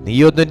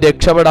നീയൊന്നും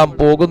രക്ഷപ്പെടാൻ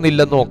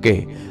പോകുന്നില്ലെന്നും ഒക്കെ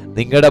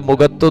നിങ്ങളുടെ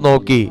മുഖത്തു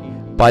നോക്കി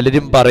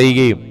പലരും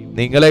പറയുകയും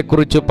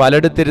നിങ്ങളെക്കുറിച്ച്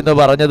പലയിടത്തിരുന്ന്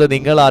പറഞ്ഞത്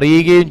നിങ്ങൾ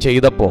അറിയുകയും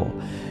ചെയ്തപ്പോൾ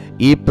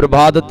ഈ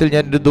പ്രഭാതത്തിൽ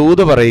ഞാനൊരു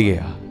ദൂത്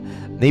പറയുകയാണ്.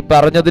 നീ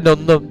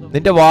പറഞ്ഞതിനൊന്നും,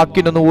 നിന്റെ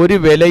വാക്കിനൊന്നും ഒരു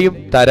വിലയും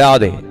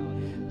തരാതെ,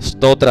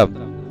 സ്തോത്രം,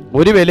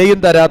 ഒരു വിലയും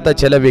തരാത്ത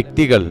ചില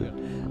വ്യക്തികൾ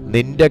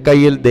നിന്റെ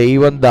കയ്യിൽ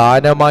ദൈവം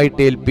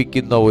ദാനമായിട്ട്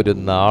ഏൽപ്പിക്കുന്ന ഒരു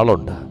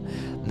നാളുണ്ട്.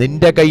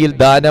 നിന്റെ കയ്യിൽ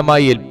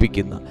ദാനമായി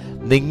ഏൽപ്പിക്കുന്ന,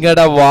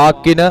 നിങ്ങളുടെ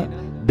വാക്കിന്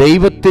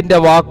ദൈവത്തിൻ്റെ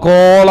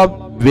വാക്കോളം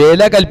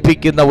വില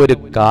കൽപ്പിക്കുന്ന ഒരു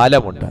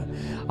കാലമുണ്ട്.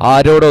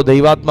 ആരോടോ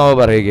ദൈവാത്മാവ്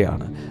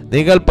പറയുകയാണ്,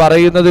 നിങ്ങൾ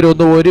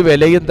പറയുന്നതിനൊന്നും ഒരു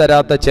വിലയും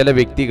തരാത്ത ചില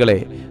വ്യക്തികളെ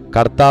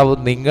കർത്താവ്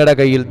നിങ്ങളുടെ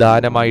കയ്യിൽ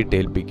ദാനമായിട്ട്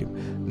ഏൽപ്പിക്കും.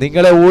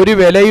 നിങ്ങളെ ഒരു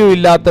വിലയും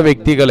ഇല്ലാത്ത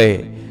വ്യക്തികളെ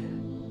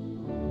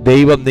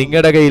ദൈവം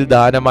നിങ്ങളുടെ കയ്യിൽ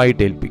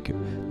ദാനമായിട്ട് ഏൽപ്പിക്കും.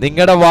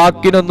 നിങ്ങളുടെ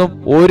വാക്കിനൊന്നും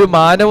ഒരു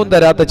മാനവും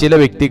തരാത്ത ചില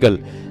വ്യക്തികൾ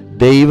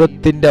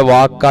ദൈവത്തിൻ്റെ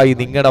വാക്കായി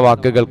നിങ്ങളുടെ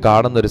വാക്കുകൾ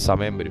കാണുന്നൊരു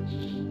സമയം വരും.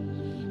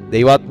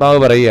 ദൈവാത്മാവ്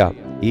പറയുക,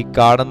 ഈ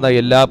കാണുന്ന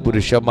എല്ലാ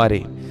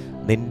പുരുഷന്മാരെയും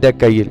നിന്റെ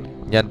കയ്യിൽ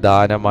ഞാൻ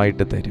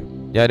ദാനമായിട്ട് തരും.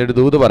 ഞാനൊരു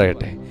ദൂത്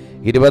പറയട്ടെ.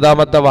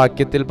 20-ാമത്തെ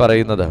വാക്യത്തിൽ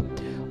പറയുന്നത്,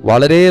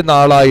 വളരെ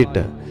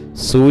നാളായിട്ട്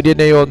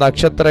സൂര്യനെയോ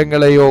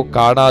നക്ഷത്രങ്ങളെയോ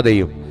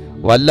കാണാതെയും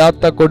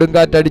വല്ലാത്ത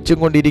കൊടുങ്കാറ്റടിച്ചും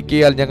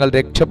കൊണ്ടിരിക്കയാൽ ഞങ്ങൾ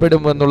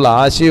രക്ഷപ്പെടുമെന്നുള്ള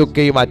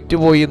ആശയൊക്കെയും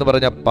അറ്റുപോയി എന്ന്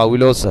പറഞ്ഞ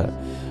പൗലോസ്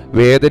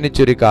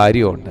വേദനിച്ചൊരു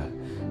കാര്യമുണ്ട്.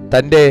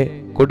 തൻ്റെ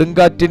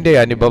കൊടുങ്കാറ്റിൻ്റെ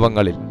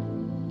അനുഭവങ്ങളിൽ,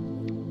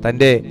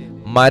 തൻ്റെ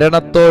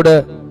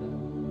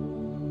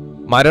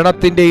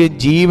മരണത്തിൻ്റെയും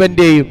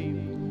ജീവന്റെയും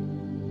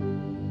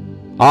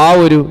ആ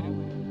ഒരു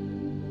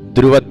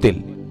ധ്രുവത്തിൽ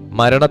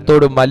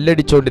മരണത്തോട്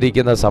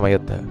മല്ലടിച്ചുകൊണ്ടിരിക്കുന്ന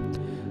സമയത്ത്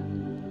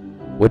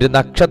ഒരു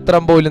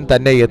നക്ഷത്രം പോലും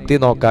തന്നെ എത്തി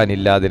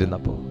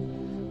നോക്കാനില്ലാതിരുന്നപ്പോൾ,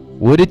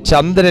 ഒരു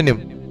ചന്ദ്രനും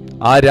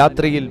ആ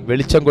രാത്രിയിൽ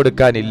വെളിച്ചം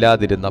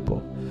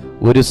കൊടുക്കാനില്ലാതിരുന്നപ്പോൾ,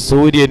 ഒരു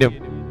സൂര്യനും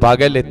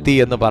പകലെത്തി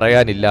എന്ന്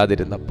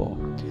പറയാനില്ലാതിരുന്നപ്പോൾ,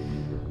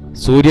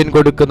 സൂര്യൻ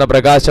കൊടുക്കുന്ന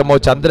പ്രകാശമോ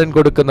ചന്ദ്രൻ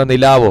കൊടുക്കുന്ന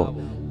നിലാവോ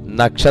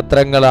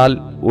നക്ഷത്രങ്ങളാൽ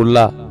ഉള്ള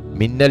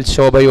മിന്നൽ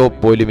ശോഭയോ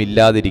പോലും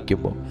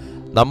ഇല്ലാതിരിക്കുമ്പോൾ,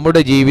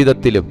 നമ്മുടെ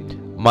ജീവിതത്തിലും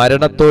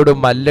മരണത്തോട്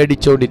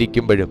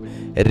മല്ലടിച്ചുകൊണ്ടിരിക്കുമ്പോഴും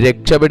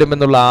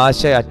രക്ഷപ്പെടുമെന്നുള്ള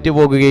ആശ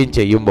അറ്റുപോകുകയും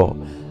ചെയ്യുമ്പോൾ,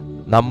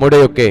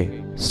 നമ്മുടെയൊക്കെ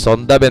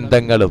സ്വന്തം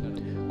ബന്ധങ്ങളും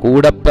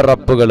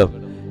കൂടപ്പിറപ്പുകളും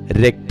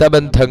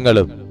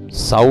രക്തബന്ധങ്ങളും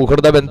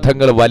സൗഹൃദ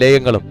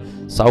ബന്ധങ്ങളും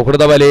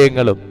സൗഹൃദ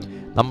വലയങ്ങളും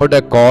നമ്മുടെ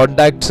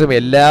കോണ്ടാക്ട്സും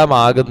എല്ലാം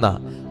ആകുന്ന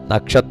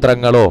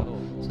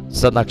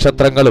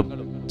നക്ഷത്രങ്ങളും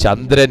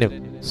ചന്ദ്രനും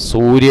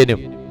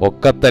സൂര്യനും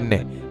ഒക്കെ തന്നെ,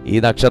 ഈ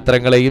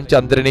നക്ഷത്രങ്ങളെയും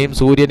ചന്ദ്രനെയും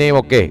സൂര്യനെയും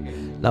ഒക്കെ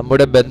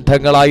നമ്മുടെ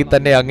ബന്ധങ്ങളായി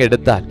തന്നെ അങ്ങ്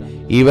എടുത്താൽ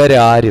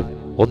ഇവരാരും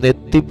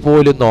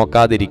ഒന്നെത്തിപ്പോലും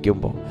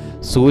നോക്കാതിരിക്കുമ്പോൾ,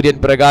 സൂര്യൻ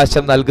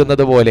പ്രകാശം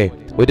നൽകുന്നത് പോലെ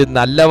ഒരു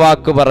നല്ല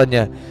വാക്ക്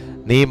പറഞ്ഞ്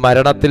നീ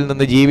മരണത്തിൽ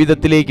നിന്ന്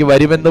ജീവിതത്തിലേക്ക്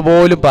വരുമെന്ന്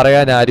പോലും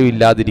പറയാൻ ആരും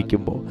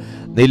ഇല്ലാതിരിക്കുമ്പോൾ,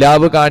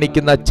 നിലാവ്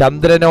കാണിക്കുന്ന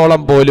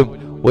ചന്ദ്രനോളം പോലും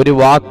ഒരു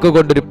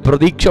വാക്കുകൊണ്ടൊരു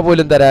പ്രതീക്ഷ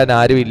പോലും തരാൻ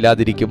ആരും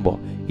ഇല്ലാതിരിക്കുമ്പോൾ,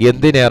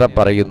 എന്തിനേറെ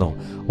പറയുന്നു,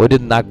 ഒരു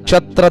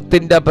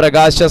നക്ഷത്രത്തിൻ്റെ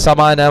പ്രകാശ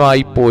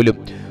സമാനമായി പോലും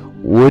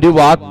ഒരു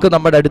വാക്ക്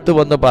നമ്മുടെ അടുത്ത്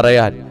വന്ന്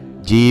പറയാൻ,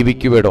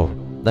 ജീവിക്കുവിടോ,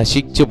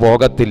 നശിച്ചു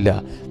പോകത്തില്ല,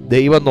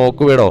 ദൈവം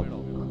നോക്കുവിടോ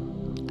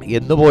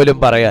എന്നുപോലും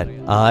പറയാൻ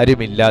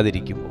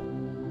ആരുമില്ലാതിരിക്കുമ്പോൾ,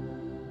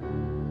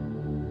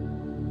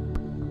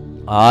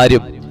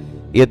 ആരും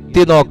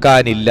എത്തി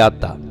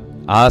നോക്കാനില്ലാത്ത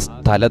ആ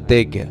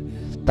സ്ഥലത്തേക്ക്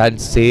താൻ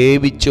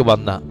സേവിച്ചു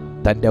വന്ന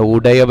തൻ്റെ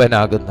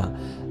ഉടയവനാകുന്ന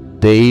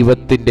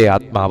ദൈവത്തിൻ്റെ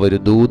ആത്മാവ് ഒരു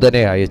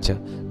ദൂതനെ അയച്ച്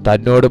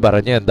തന്നോട്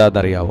പറഞ്ഞ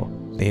എന്താണെന്നറിയാവോ,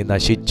 നീ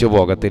നശിച്ചു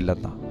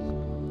പോകത്തില്ലെന്ന.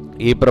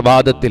 ഈ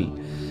പ്രഭാതത്തിൽ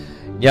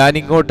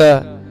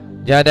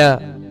ഞാൻ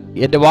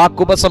എൻ്റെ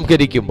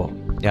വാക്കുപസംഹരിക്കുമ്പോൾ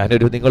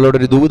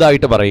നിങ്ങളോടൊരു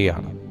ദൂതായിട്ട്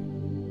പറയുകയാണ്.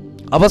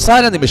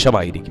 അവസാന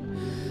നിമിഷമായിരിക്കും.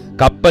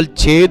 കപ്പൽ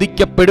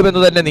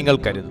ഛേദിക്കപ്പെടുമെന്ന് തന്നെ നിങ്ങൾ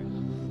കരുതും.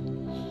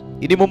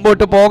 ഇനി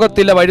മുമ്പോട്ട്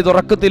പോകത്തില്ല, വഴി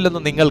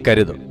തുറക്കത്തില്ലെന്ന് നിങ്ങൾ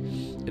കരുതും.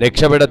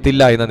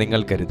 രക്ഷപ്പെടത്തില്ല എന്ന്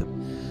നിങ്ങൾ കരുതും.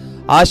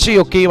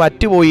 ആശയൊക്കെയും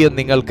അറ്റുപോയി എന്ന്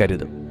നിങ്ങൾ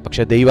കരുതും.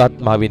 പക്ഷെ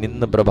ദൈവാത്മാവിന്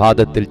ഇന്ന്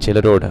പ്രഭാതത്തിൽ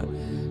ചിലരോട്,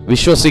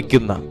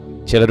 വിശ്വസിക്കുന്ന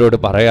ചിലരോട്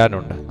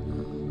പറയാനുണ്ട്,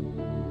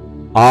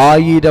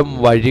 1000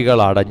 വഴികൾ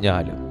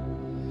അടഞ്ഞാലും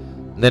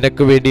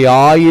നിനക്ക് വേണ്ടി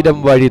 1000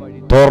 വഴി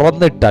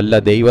തുറന്നിട്ടല്ല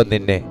ദൈവം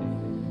നിന്നെ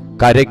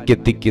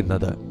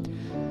കരയ്ക്കെത്തിക്കുന്നത്.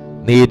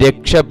 നീ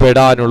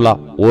രക്ഷപ്പെടാനുള്ള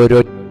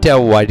ഒരൊറ്റ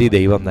വഴി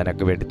ദൈവം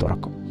നിനക്ക് വേണ്ടി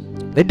തുറക്കും.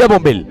 നിന്റെ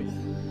മുമ്പിൽ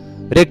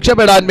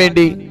രക്ഷപ്പെടാൻ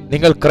വേണ്ടി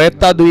നിങ്ങൾ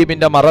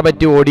ക്രേത്താദ്വീപിന്റെ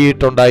മറപറ്റി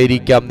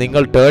ഓടിയിട്ടുണ്ടായിരിക്കാം,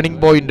 നിങ്ങൾ ടേണിംഗ്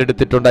പോയിന്റ്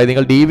എടുത്തിട്ടുണ്ടായി,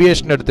 നിങ്ങൾ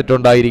ഡീവിയേഷൻ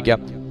എടുത്തിട്ടുണ്ടായിരിക്കാം,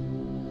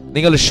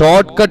 നിങ്ങൾ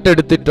ഷോർട്ട് കട്ട്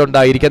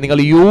എടുത്തിട്ടുണ്ടായിരിക്കാം, നിങ്ങൾ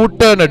യൂ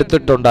ടേൺ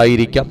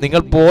എടുത്തിട്ടുണ്ടായിരിക്കാം,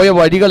 നിങ്ങൾ പോയ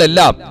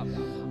വഴികളെല്ലാം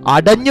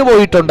അടഞ്ഞു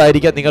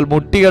പോയിട്ടുണ്ടായിരിക്കാം, നിങ്ങൾ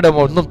മുട്ടിയുടെ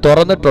ഒന്നും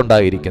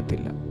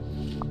തുറന്നിട്ടുണ്ടായിരിക്കത്തില്ല.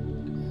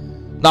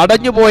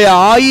 നടഞ്ഞു പോയ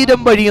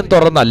 1000 വഴിയും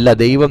തുറന്നല്ല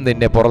ദൈവം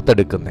നിന്നെ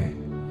പുറത്തെടുക്കുന്നേ.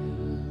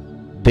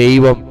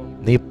 ദൈവം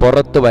നീ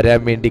പുറത്തു വരാൻ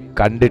വേണ്ടി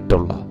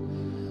കണ്ടിട്ടുള്ള,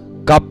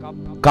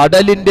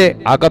 കടലിന്റെ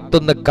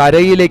അകത്തുനിന്ന്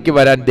കരയിലേക്ക്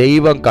വരാൻ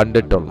ദൈവം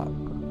കണ്ടിട്ടുള്ള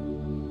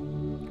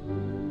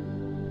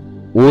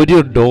ഒരു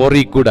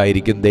ഡോറിൽ കൂടെ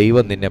ആയിരിക്കും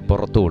ദൈവം നിന്നെ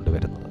പുറത്തു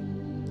കൊണ്ടുവരുന്നത്.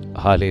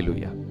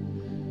 ഹല്ലേലൂയ.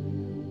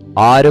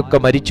 ആരൊക്കെ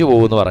മരിച്ചു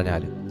പോകുമെന്ന്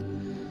പറഞ്ഞാലും,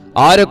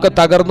 ആരൊക്കെ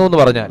തകർന്നു എന്ന്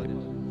പറഞ്ഞാലും,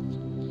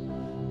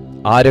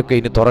 ആരൊക്കെ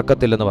ഇനി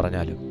തുറക്കത്തില്ലെന്ന്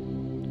പറഞ്ഞാലും,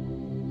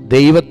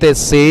 ദൈവത്തെ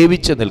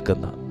സേവിച്ച്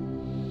നിൽക്കുന്ന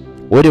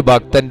ഒരു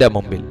ഭക്തന്റെ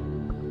മുമ്പിൽ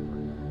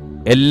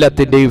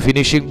എല്ലാത്തിൻ്റെയും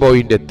ഫിനിഷിംഗ്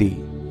പോയിന്റ് എത്തി,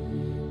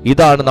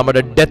 ഇതാണ്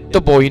നമ്മുടെ ഡെത്ത്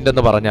പോയിന്റ്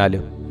എന്ന്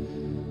പറഞ്ഞാലും,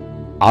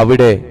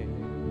 അവിടെ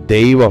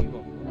ദൈവം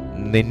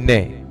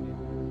നിന്നെ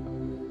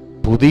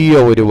പുതിയ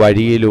ഒരു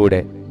വഴിയിലൂടെ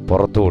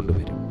പുറത്തു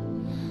കൊണ്ടുവരും.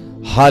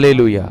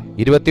 ഹല്ലേലൂയ.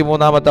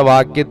 23-ാമത്തെ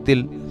വാക്യത്തിൽ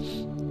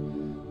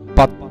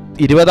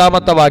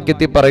 20-ാമത്തെ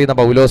വാക്യത്തിൽ പറയുന്ന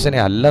പൗലോസിനെ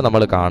അല്ല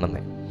നമ്മൾ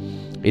കാണുന്നത്.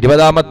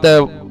 20-ാമത്തെ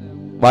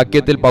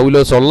വാക്യത്തിൽ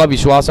പൗലോസ് ഉള്ള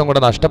വിശ്വാസം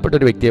കൊണ്ട് നഷ്ടപ്പെട്ട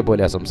ഒരു വ്യക്തിയെ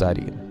പോലെയാണ്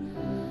സംസാരിക്കുന്നത്.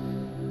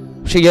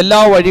 പക്ഷെ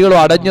എല്ലാ വഴികളും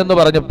അടഞ്ഞെന്ന്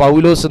പറഞ്ഞ്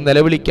പൗലോസ്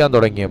നിലവിളിക്കാൻ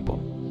തുടങ്ങിയപ്പോൾ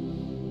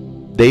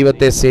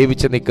ദൈവത്തെ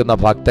സേവിച്ച് നിൽക്കുന്ന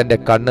ഭക്തന്റെ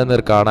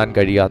കണ്ണുനീർ കാണാൻ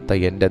കഴിയാത്ത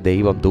എൻ്റെ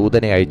ദൈവം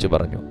ദൂതനെ അയച്ചു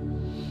പറഞ്ഞു,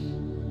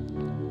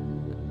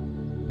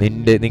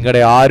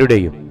 നിങ്ങളുടെ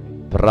ആരുടെയും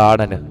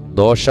പ്രാണന്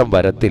ദോഷം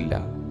വരത്തില്ല,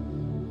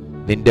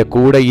 നിന്റെ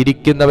കൂടെ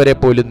ഇരിക്കുന്നവരെ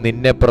പോലും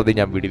നിന്നെ പ്രതി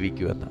ഞാൻ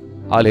വിടുവിക്കുമെന്ന്.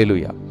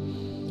 ഹല്ലേലൂയ.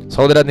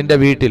 സഹോദര, നിന്റെ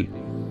വീട്ടിൽ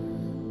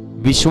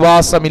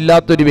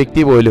വിശ്വാസമില്ലാത്തൊരു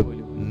വ്യക്തി പോലും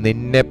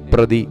നിന്നെ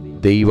പ്രതി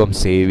ദൈവം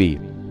സേവ്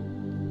ചെയ്യും.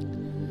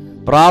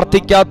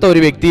 പ്രാർത്ഥിക്കാത്ത ഒരു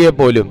വ്യക്തിയെ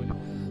പോലും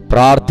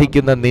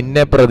പ്രാർത്ഥിക്കുന്ന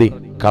നിന്നെ പ്രതി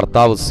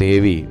കർത്താവ്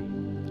സേവ് ചെയ്യും.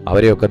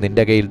 അവരെയൊക്കെ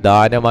നിന്റെ കയ്യിൽ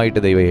ദാനമായിട്ട്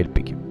ദൈവം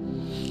ഏൽപ്പിക്കും.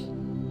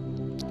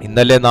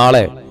 ഇന്നലെ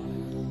നാളെ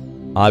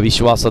ആ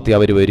വിശ്വാസത്തെ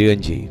അവർ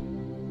വരികയും ചെയ്യും.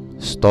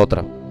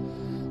 സ്തോത്രം.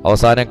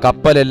 അവസാനം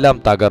കപ്പലെല്ലാം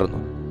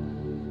തകർന്നു.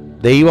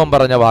 ദൈവം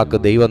പറഞ്ഞ വാക്ക്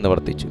ദൈവം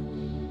നിവർത്തിച്ചു.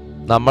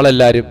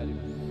 നമ്മളെല്ലാവരും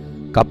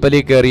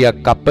കപ്പലിൽ കയറിയ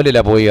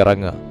കപ്പലിലാണ് പോയി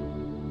ഇറങ്ങുക.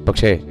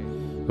 പക്ഷേ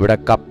ഇവിടെ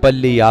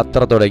കപ്പലിൽ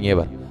യാത്ര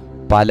തുടങ്ങിയവർ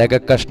പലക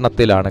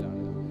കഷ്ണത്തിലാണ്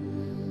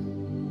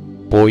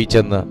പോയി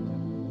ചെന്ന്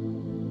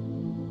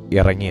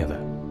ഇറങ്ങിയത്.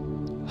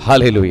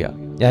 ഹല്ലേലൂയ.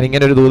 ഞാൻ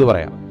ഇങ്ങനെ ഒരു ദൂത്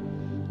പറയാം.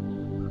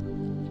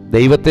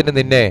 ദൈവത്തിന്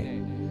നിന്നെ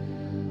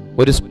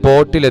ഒരു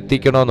സ്പോട്ടിൽ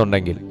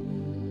എത്തിക്കണമെന്നുണ്ടെങ്കിൽ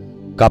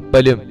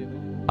കപ്പലും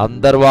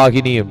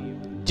അന്തർവാഹിനിയും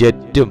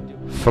ജെറ്റും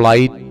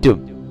ഫ്ലൈറ്റും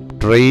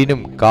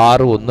ട്രെയിനും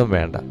കാറും ഒന്നും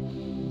വേണ്ട.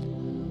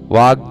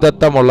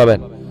 വാഗ്ദത്തമുള്ളവൻ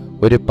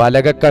ഒരു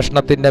പലക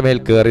കഷ്ണത്തിൻ്റെ മേൽ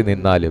കയറി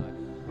നിന്നാലും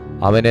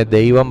അവനെ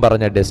ദൈവം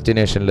പറഞ്ഞ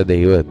ഡെസ്റ്റിനേഷനിൽ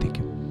ദൈവം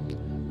എത്തിക്കും.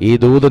 ഈ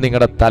ദൂത്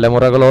നിങ്ങളുടെ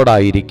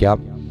തലമുറകളോടായിരിക്കാം,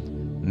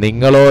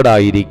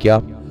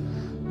 നിങ്ങളോടായിരിക്കാം,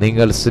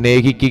 നിങ്ങൾ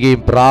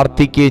സ്നേഹിക്കുകയും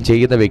പ്രാർത്ഥിക്കുകയും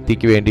ചെയ്യുന്ന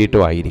വ്യക്തിക്ക്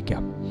വേണ്ടിയിട്ടും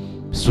ആയിരിക്കാം.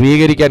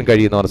 സ്വീകരിക്കാൻ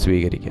കഴിയുന്നവർ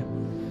സ്വീകരിക്കാം.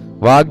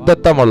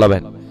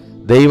 വാഗ്ദത്തമുള്ളവൻ,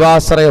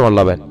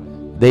 ദൈവാശ്രയമുള്ളവൻ,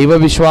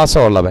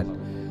 ദൈവവിശ്വാസമുള്ളവൻ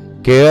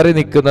കയറി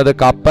നിൽക്കുന്നത്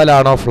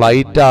കപ്പലാണോ,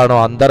 ഫ്ലൈറ്റാണോ,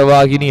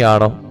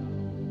 അന്തർവാഹിനിയാണോ,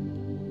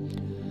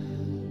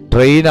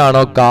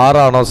 ട്രെയിനാണോ,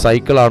 കാറാണോ,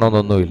 സൈക്കിളാണോ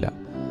എന്നൊന്നുമില്ല.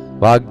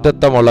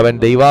 വാഗ്ദത്തമുള്ളവൻ,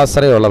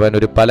 ദൈവാശ്രയമുള്ളവൻ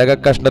ഒരു പലക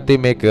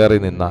കഷ്ണത്തിന്മേൽ കയറി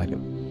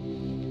നിന്നാലും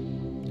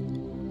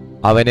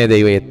അവനെ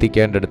ദൈവം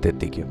എത്തിക്കേണ്ടടുത്ത്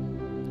എത്തിക്കും.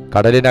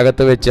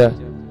 കടലിനകത്ത് വെച്ച്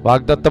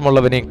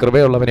വാഗ്ദത്തമുള്ളവനെയും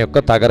കൃപയുള്ളവനെയും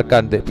ഒക്കെ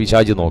തകർക്കാൻ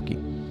പിശാച് നോക്കി.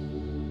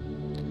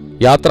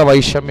 യാത്ര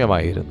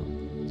വൈഷമ്യമായിരുന്നു.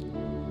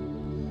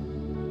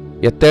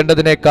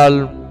 എത്തേണ്ടതിനേക്കാൾ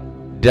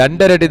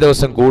 2.5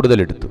 ദിവസം കൂടുതൽ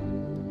എടുത്തു.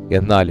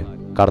 എന്നാലും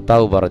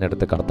കർത്താവ്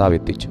പറഞ്ഞെടുത്ത് കർത്താവ്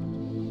എത്തിച്ചു.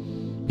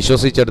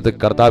 വിശ്വസിച്ചെടുത്ത്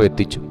കർത്താവ്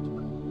എത്തിച്ചു.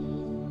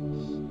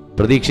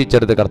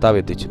 പ്രതീക്ഷിച്ചെടുത്ത് കർത്താവ്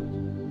എത്തിച്ചു.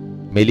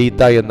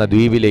 മെലീത്ത എന്ന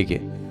ദ്വീപിലേക്ക്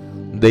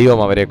ദൈവം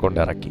അവരെ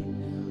കൊണ്ടിറക്കി.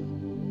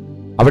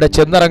 അവിടെ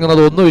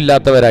ചെന്നിറങ്ങുന്നത്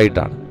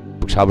ഒന്നുമില്ലാത്തവരായിട്ടാണ്.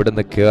 പക്ഷെ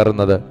അവിടുന്ന്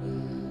കയറുന്നത്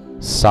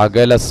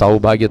സകല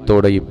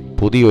സൗഭാഗ്യത്തോടെയും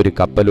പുതിയൊരു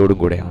കപ്പലോടും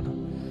കൂടെയാണ്.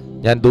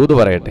 ഞാൻ ദൂത്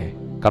പറയട്ടെ,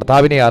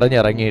 കർത്താവിനെ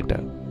അറിഞ്ഞിറങ്ങിയിട്ട്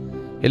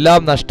എല്ലാം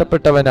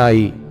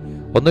നഷ്ടപ്പെട്ടവനായി,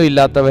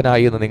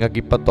 ഒന്നുമില്ലാത്തവനായി എന്ന്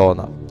നിങ്ങൾക്കിപ്പം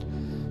തോന്നാം.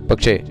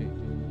 പക്ഷേ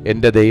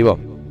എൻ്റെ ദൈവം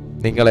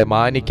നിങ്ങളെ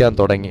മാനിക്കാൻ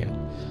തുടങ്ങിയ,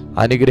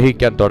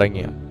 അനുഗ്രഹിക്കാൻ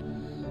തുടങ്ങിയ,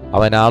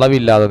 അവൻ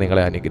അളവില്ലാതെ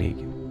നിങ്ങളെ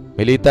അനുഗ്രഹിക്കും.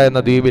 മെലീത്ത എന്ന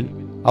ദ്വീപിൽ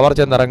അവർ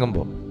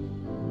ചെന്നിറങ്ങുമ്പോൾ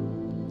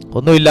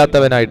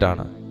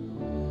ഒന്നുമില്ലാത്തവനായിട്ടാണ്.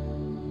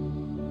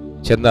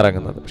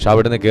 ചെന്നിറങ്ങുന്നത്. പക്ഷെ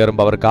അവിടുന്ന്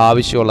കയറുമ്പോൾ അവർക്ക്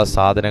ആവശ്യമുള്ള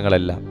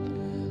സാധനങ്ങളെല്ലാം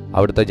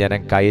അവിടുത്തെ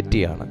ജനം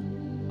കയറ്റിയാണ്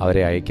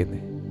അവരെ അയക്കുന്നത്.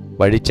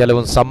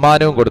 വഴിച്ചെലവും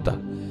സമ്മാനവും കൊടുത്ത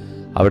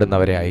അവിടുന്ന്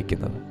അവരെ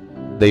അയക്കുന്നത്.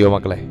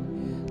 ദൈവമക്കളെ,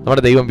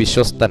 നമ്മുടെ ദൈവം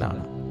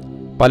വിശ്വസ്തനാണ്.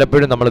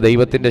 പലപ്പോഴും നമ്മൾ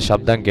ദൈവത്തിൻ്റെ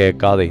ശബ്ദം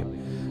കേൾക്കാതെയും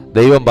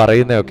ദൈവം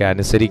പറയുന്നതൊക്കെ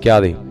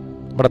അനുസരിക്കാതെയും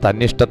നമ്മുടെ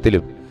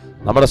തന്നിഷ്ടത്തിലും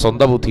നമ്മുടെ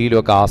സ്വന്തം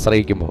ബുദ്ധിയിലുമൊക്കെ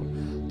ആശ്രയിക്കുമ്പോൾ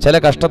ചില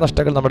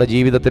കഷ്ടനഷ്ടങ്ങൾ നമ്മുടെ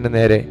ജീവിതത്തിന്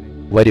നേരെ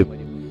വരും.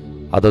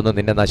 അതൊന്നും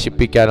നിന്നെ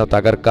നശിപ്പിക്കാനോ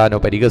തകർക്കാനോ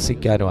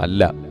പരിഹസിക്കാനോ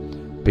അല്ല,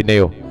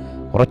 പിന്നെയോ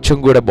കുറച്ചും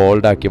കൂടെ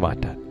ബോൾഡാക്കി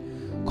മാറ്റാൻ,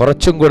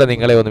 കുറച്ചും കൂടെ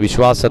നിങ്ങളെ ഒന്ന്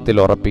വിശ്വാസത്തിൽ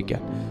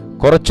ഉറപ്പിക്കാൻ,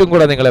 കുറച്ചും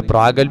കൂടെ നിങ്ങളെ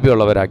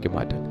പ്രാഗൽഭ്യമുള്ളവരാക്കി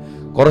മാറ്റാൻ,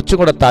 കുറച്ചും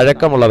കൂടെ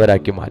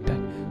തഴക്കമുള്ളവരാക്കി മാറ്റാൻ,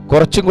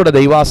 കുറച്ചും കൂടെ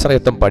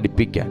ദൈവാശ്രയത്വം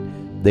പഠിപ്പിക്കാൻ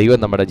ദൈവം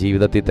നമ്മുടെ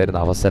ജീവിതത്തിൽ തരുന്ന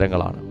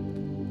അവസരങ്ങളാണ്.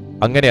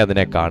 അങ്ങനെ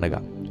അതിനെ കാണുക.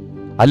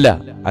 അല്ല,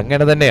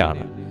 അങ്ങനെ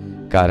തന്നെയാണ്.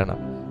 കാരണം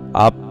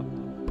ആ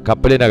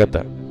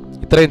കപ്പലിനകത്ത്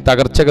ഇത്രയും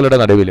തകർച്ചകളുടെ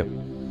നടുവിലും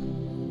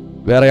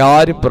വേറെ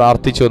ആരും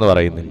പ്രാർത്ഥിച്ചു എന്ന്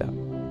പറയുന്നില്ല.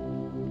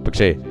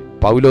 പക്ഷേ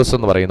പൗലോസ്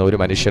എന്ന് പറയുന്ന ഒരു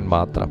മനുഷ്യൻ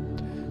മാത്രം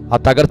ആ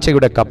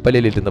തകർച്ചയുടെ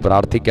കപ്പലിലിരുന്ന്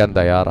പ്രാർത്ഥിക്കാൻ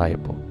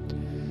തയ്യാറായപ്പോൾ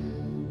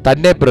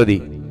തന്നെ പ്രതി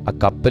ആ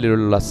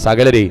കപ്പലിലുള്ള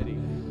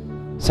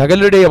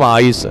സകലരുടെയും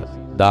ആയുസ്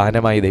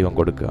ദാനമായി ദൈവം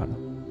കൊടുക്കുകയാണ്.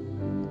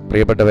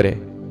 പ്രിയപ്പെട്ടവരെ,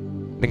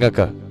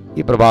 നിങ്ങൾക്ക്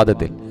ഈ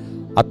പ്രഭാതത്തിൽ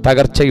ആ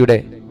തകർച്ചയുടെ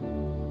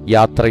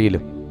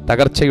യാത്രയിലും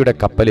തകർച്ചയുടെ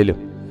കപ്പലിലും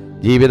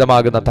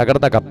ജീവിതമാകുന്ന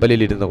തകർന്ന കപ്പലിൽ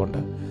ഇരുന്നു കൊണ്ട്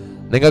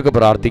നിങ്ങൾക്ക്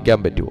പ്രാർത്ഥിക്കാൻ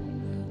പറ്റുമോ?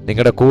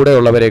 നിങ്ങളുടെ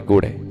കൂടെയുള്ളവരെ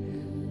കൂടെ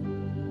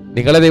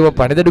നിങ്ങളെ ദൈവം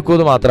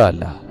പണിതെടുക്കുമെന്ന്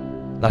മാത്രമല്ല,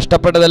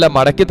 നഷ്ടപ്പെട്ടതെല്ലാം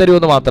മടക്കി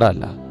തരുമെന്ന്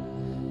മാത്രമല്ല,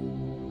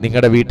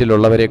 നിങ്ങളുടെ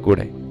വീട്ടിലുള്ളവരെ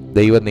കൂടെ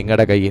ദൈവം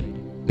നിങ്ങളുടെ കയ്യിൽ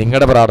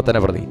നിങ്ങളുടെ പ്രാർത്ഥന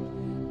പ്രതി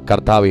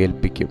കർത്താവ്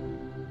ഏൽപ്പിക്കും.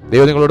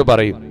 ദൈവം നിങ്ങളോട്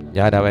പറയും,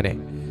 ഞാൻ അവനെ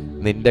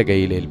നിന്റെ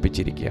കയ്യിൽ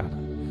ഏൽപ്പിച്ചിരിക്കുകയാണ്,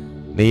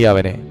 നീ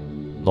അവനെ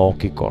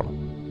നോക്കിക്കോണം.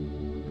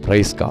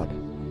 Praise God.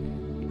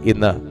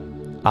 ഇന്ന്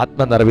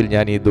ആത്മനിറവിൽ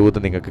ഞാൻ ഈ ദൂത്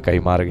നിങ്ങൾക്ക്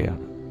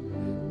കൈമാറുകയാണ്.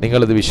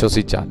 നിങ്ങളിത്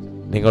വിശ്വസിച്ചാൽ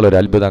നിങ്ങളൊരു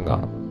അത്ഭുതം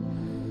കാണും.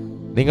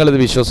 നിങ്ങളിത്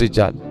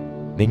വിശ്വസിച്ചാൽ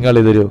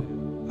നിങ്ങളിതൊരു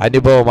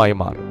അനുഭവമായി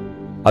മാറും.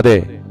 അതെ,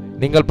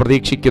 നിങ്ങൾ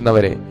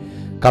പ്രതീക്ഷിക്കുന്നവരെ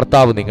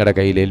കർത്താവ് നിങ്ങളുടെ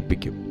കയ്യിൽ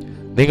ഏൽപ്പിക്കും.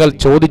 നിങ്ങൾ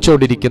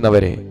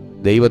ചോദിച്ചുകൊണ്ടിരിക്കുന്നവരെ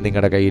ദൈവം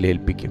നിങ്ങളുടെ കയ്യിൽ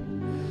ഏൽപ്പിക്കും.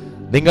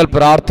 നിങ്ങൾ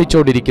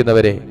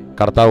പ്രാർത്ഥിച്ചുകൊണ്ടിരിക്കുന്നവരെ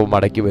കർത്താവ്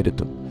മടക്കി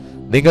വരുത്തും.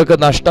 നിങ്ങൾക്ക്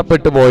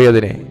നഷ്ടപ്പെട്ടു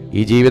പോയതിനെ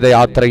ഈ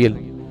ജീവിതയാത്രയിൽ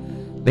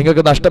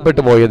നിങ്ങൾക്ക്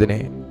നഷ്ടപ്പെട്ടു പോയതിനെ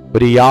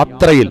ഒരു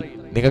യാത്രയിൽ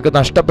നിങ്ങൾക്ക്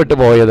നഷ്ടപ്പെട്ടു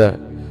പോയത്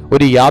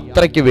ഒരു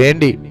യാത്രയ്ക്ക്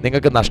വേണ്ടി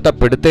നിങ്ങൾക്ക്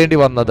നഷ്ടപ്പെടുത്തേണ്ടി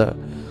വന്നത്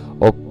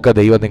ഒക്കെ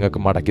ദൈവം നിങ്ങൾക്ക്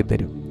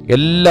മടക്കിത്തരും.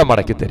 എല്ലാം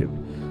മടക്കിത്തരും.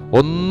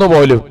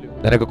 ഒന്നുപോലും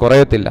നിനക്ക്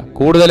കുറയത്തില്ല,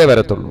 കൂടുതലേ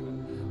വരത്തുള്ളൂ.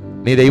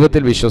 നീ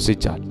ദൈവത്തിൽ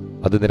വിശ്വസിച്ചാൽ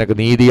അത് നിനക്ക്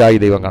നീതിയായി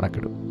ദൈവം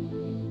കണക്കിടും.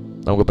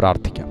 നമുക്ക്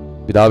പ്രാർത്ഥിക്കാം.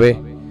 പിതാവേ,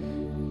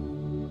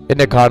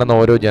 എന്നെ കാണുന്ന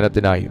ഓരോ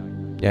ജനത്തിനായും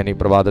ഞാൻ ഈ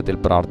പ്രഭാതത്തിൽ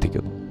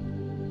പ്രാർത്ഥിക്കുന്നു.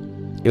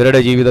 ഇവരുടെ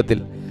ജീവിതത്തിൽ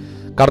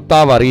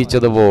കർത്താവ്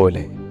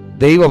അറിയിച്ചതുപോലെ,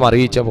 ദൈവം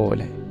അറിയിച്ച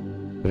പോലെ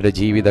ഇവരുടെ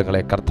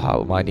ജീവിതങ്ങളെ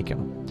കർത്താവ്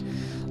മാനിക്കണം.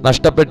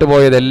 നഷ്ടപ്പെട്ടു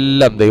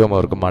പോയതെല്ലാം ദൈവം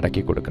അവർക്ക്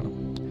മടക്കി കൊടുക്കണം.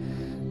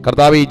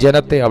 കർത്താവ് ഈ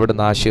ജനത്തെ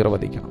അവിടുന്ന്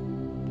ആശീർവദിക്കണം,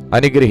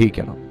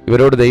 അനുഗ്രഹിക്കണം.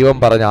 ഇവരോട് ദൈവം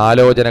പറഞ്ഞ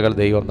ആലോചനകൾ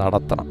ദൈവം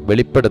നടത്തണം,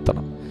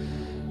 വെളിപ്പെടുത്തണം.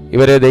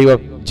 ഇവരെ ദൈവം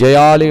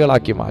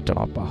ജയാളികളാക്കി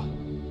മാറ്റണം. അപ്പാ,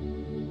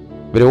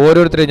 ഇവരെ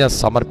ഓരോരുത്തരെയും ഞാൻ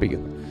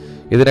സമർപ്പിക്കുന്നു.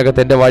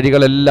 ഇതിനകത്ത് എൻ്റെ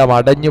വഴികളെല്ലാം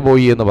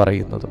അടഞ്ഞുപോയി എന്ന്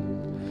പറയുന്നതും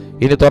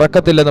ഇനി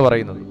തുറക്കത്തില്ലെന്ന്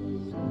പറയുന്നതും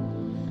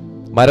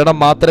മരണം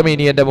മാത്രമേ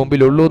ഇനി എൻ്റെ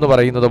മുമ്പിലുള്ളൂ എന്ന്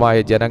പറയുന്നതുമായ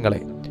ജനങ്ങളെ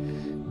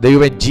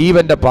ദൈവം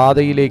ജീവന്റെ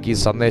പാതയിലേക്ക് ഈ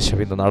സന്ദേശം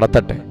ഇന്ന്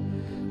നടത്തട്ടെ.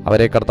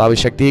 അവരെ കർത്താവ്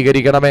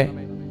ശക്തീകരിക്കണമേ,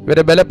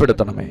 ഇവരെ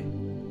ബലപ്പെടുത്തണമേ.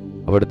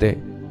 അവിടുത്തെ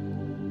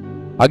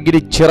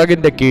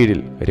അഗ്നിച്ചിറകിൻ്റെ കീഴിൽ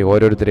ഇവരെ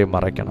ഓരോരുത്തരെയും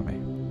മറയ്ക്കണമേ.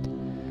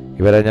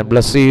 ഇവരെ ഞാൻ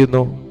ബ്ലസ്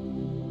ചെയ്യുന്നു.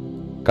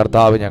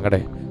 കർത്താവ്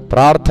ഞങ്ങളുടെ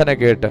പ്രാർത്ഥന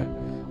കേട്ട്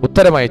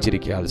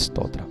ഉത്തരമയച്ചിരിക്കുക.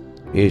 സ്തോത്രം.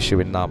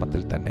 യേശുവിൻ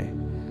നാമത്തിൽ തന്നെ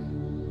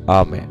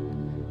ആമേൻ.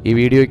 ഈ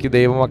വീഡിയോയ്ക്ക്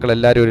ദൈവമക്കൾ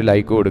എല്ലാവരും ഒരു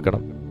ലൈക്ക്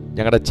കൊടുക്കണം.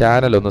 ഞങ്ങളുടെ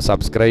ചാനൽ ഒന്ന്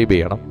സബ്സ്ക്രൈബ്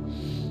ചെയ്യണം.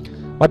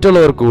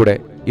 മറ്റുള്ളവർക്ക് കൂടെ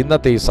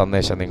ഇന്നത്തെ ഈ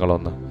സന്ദേശം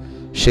നിങ്ങളൊന്ന്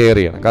ഷെയർ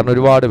ചെയ്യണം. കാരണം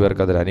ഒരുപാട്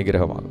പേർക്ക് അതൊരു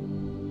അനുഗ്രഹമാകും.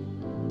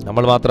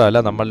 നമ്മൾ മാത്രമല്ല,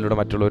 നമ്മളിലൂടെ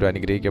മറ്റുള്ളവർ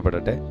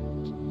അനുഗ്രഹിക്കപ്പെടട്ടെ.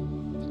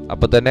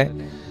 അപ്പം തന്നെ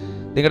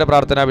നിങ്ങളുടെ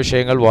പ്രാർത്ഥനാ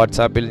വിഷയങ്ങൾ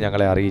വാട്സാപ്പിൽ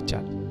ഞങ്ങളെ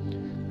അറിയിച്ചാൽ,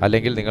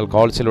 അല്ലെങ്കിൽ നിങ്ങൾ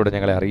കോൾസിലൂടെ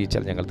ഞങ്ങളെ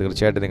അറിയിച്ചാൽ ഞങ്ങൾ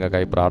തീർച്ചയായിട്ടും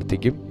നിങ്ങൾക്കായി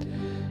പ്രാർത്ഥിക്കും.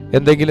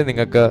 എന്തെങ്കിലും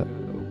നിങ്ങൾക്ക്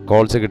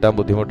കോൾസ് കിട്ടാൻ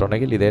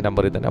ബുദ്ധിമുട്ടുണ്ടെങ്കിൽ ഇതേ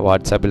നമ്പറിൽ തന്നെ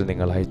വാട്സാപ്പിൽ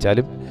നിങ്ങൾ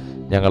അയച്ചാലും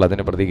ഞങ്ങൾ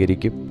അതിന്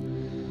പ്രതികരിക്കും.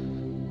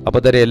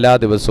 അപ്പോൾ തന്നെ എല്ലാ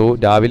ദിവസവും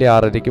രാവിലെ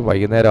 6:30-ക്കും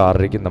വൈകുന്നേരം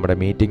 6:30-ക്കും നമ്മുടെ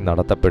മീറ്റിംഗ്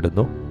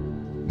നടത്തപ്പെടുന്നു.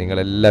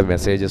 നിങ്ങളെല്ലാ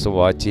മെസ്സേജസും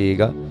വാച്ച്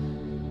ചെയ്യുക.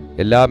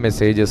 എല്ലാ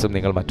മെസ്സേജസും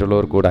നിങ്ങൾ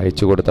മറ്റുള്ളവർക്ക് കൂടെ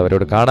അയച്ചു കൊടുത്ത്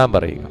അവരോട് കാണാൻ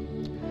പറയുക.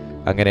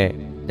 അങ്ങനെ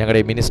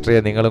ഞങ്ങളുടെ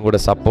മിനിസ്ട്രിയെ നിങ്ങളും കൂടെ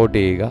സപ്പോർട്ട്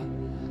ചെയ്യുക.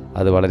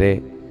 അത് വളരെ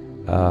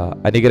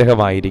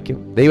അനുഗ്രഹമായിരിക്കും.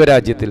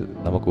 ദൈവരാജ്യത്തിൽ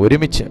നമുക്ക്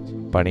ഒരുമിച്ച്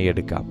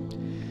പണിയെടുക്കാം.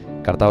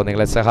 കർത്താവ്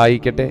നിങ്ങളെ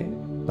സഹായിക്കട്ടെ.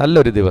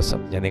 നല്ലൊരു ദിവസം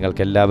ഞാൻ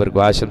നിങ്ങൾക്ക്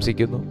എല്ലാവർക്കും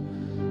ആശംസിക്കുന്നു.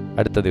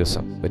 അടുത്ത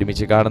ദിവസം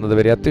ഒരുമിച്ച് കാണുന്നത്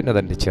വരെ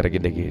അത്യുന്നതൻ്റെ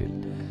ചിറകിൻ്റെ കീഴിൽ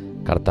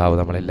കർത്താവ്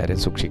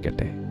നമ്മളെല്ലാവരെയും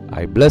സൂക്ഷിക്കട്ടെ.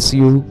 I bless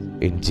you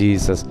in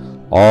Jesus'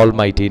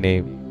 almighty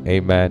name.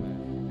 Amen.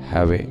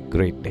 Have a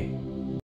great day.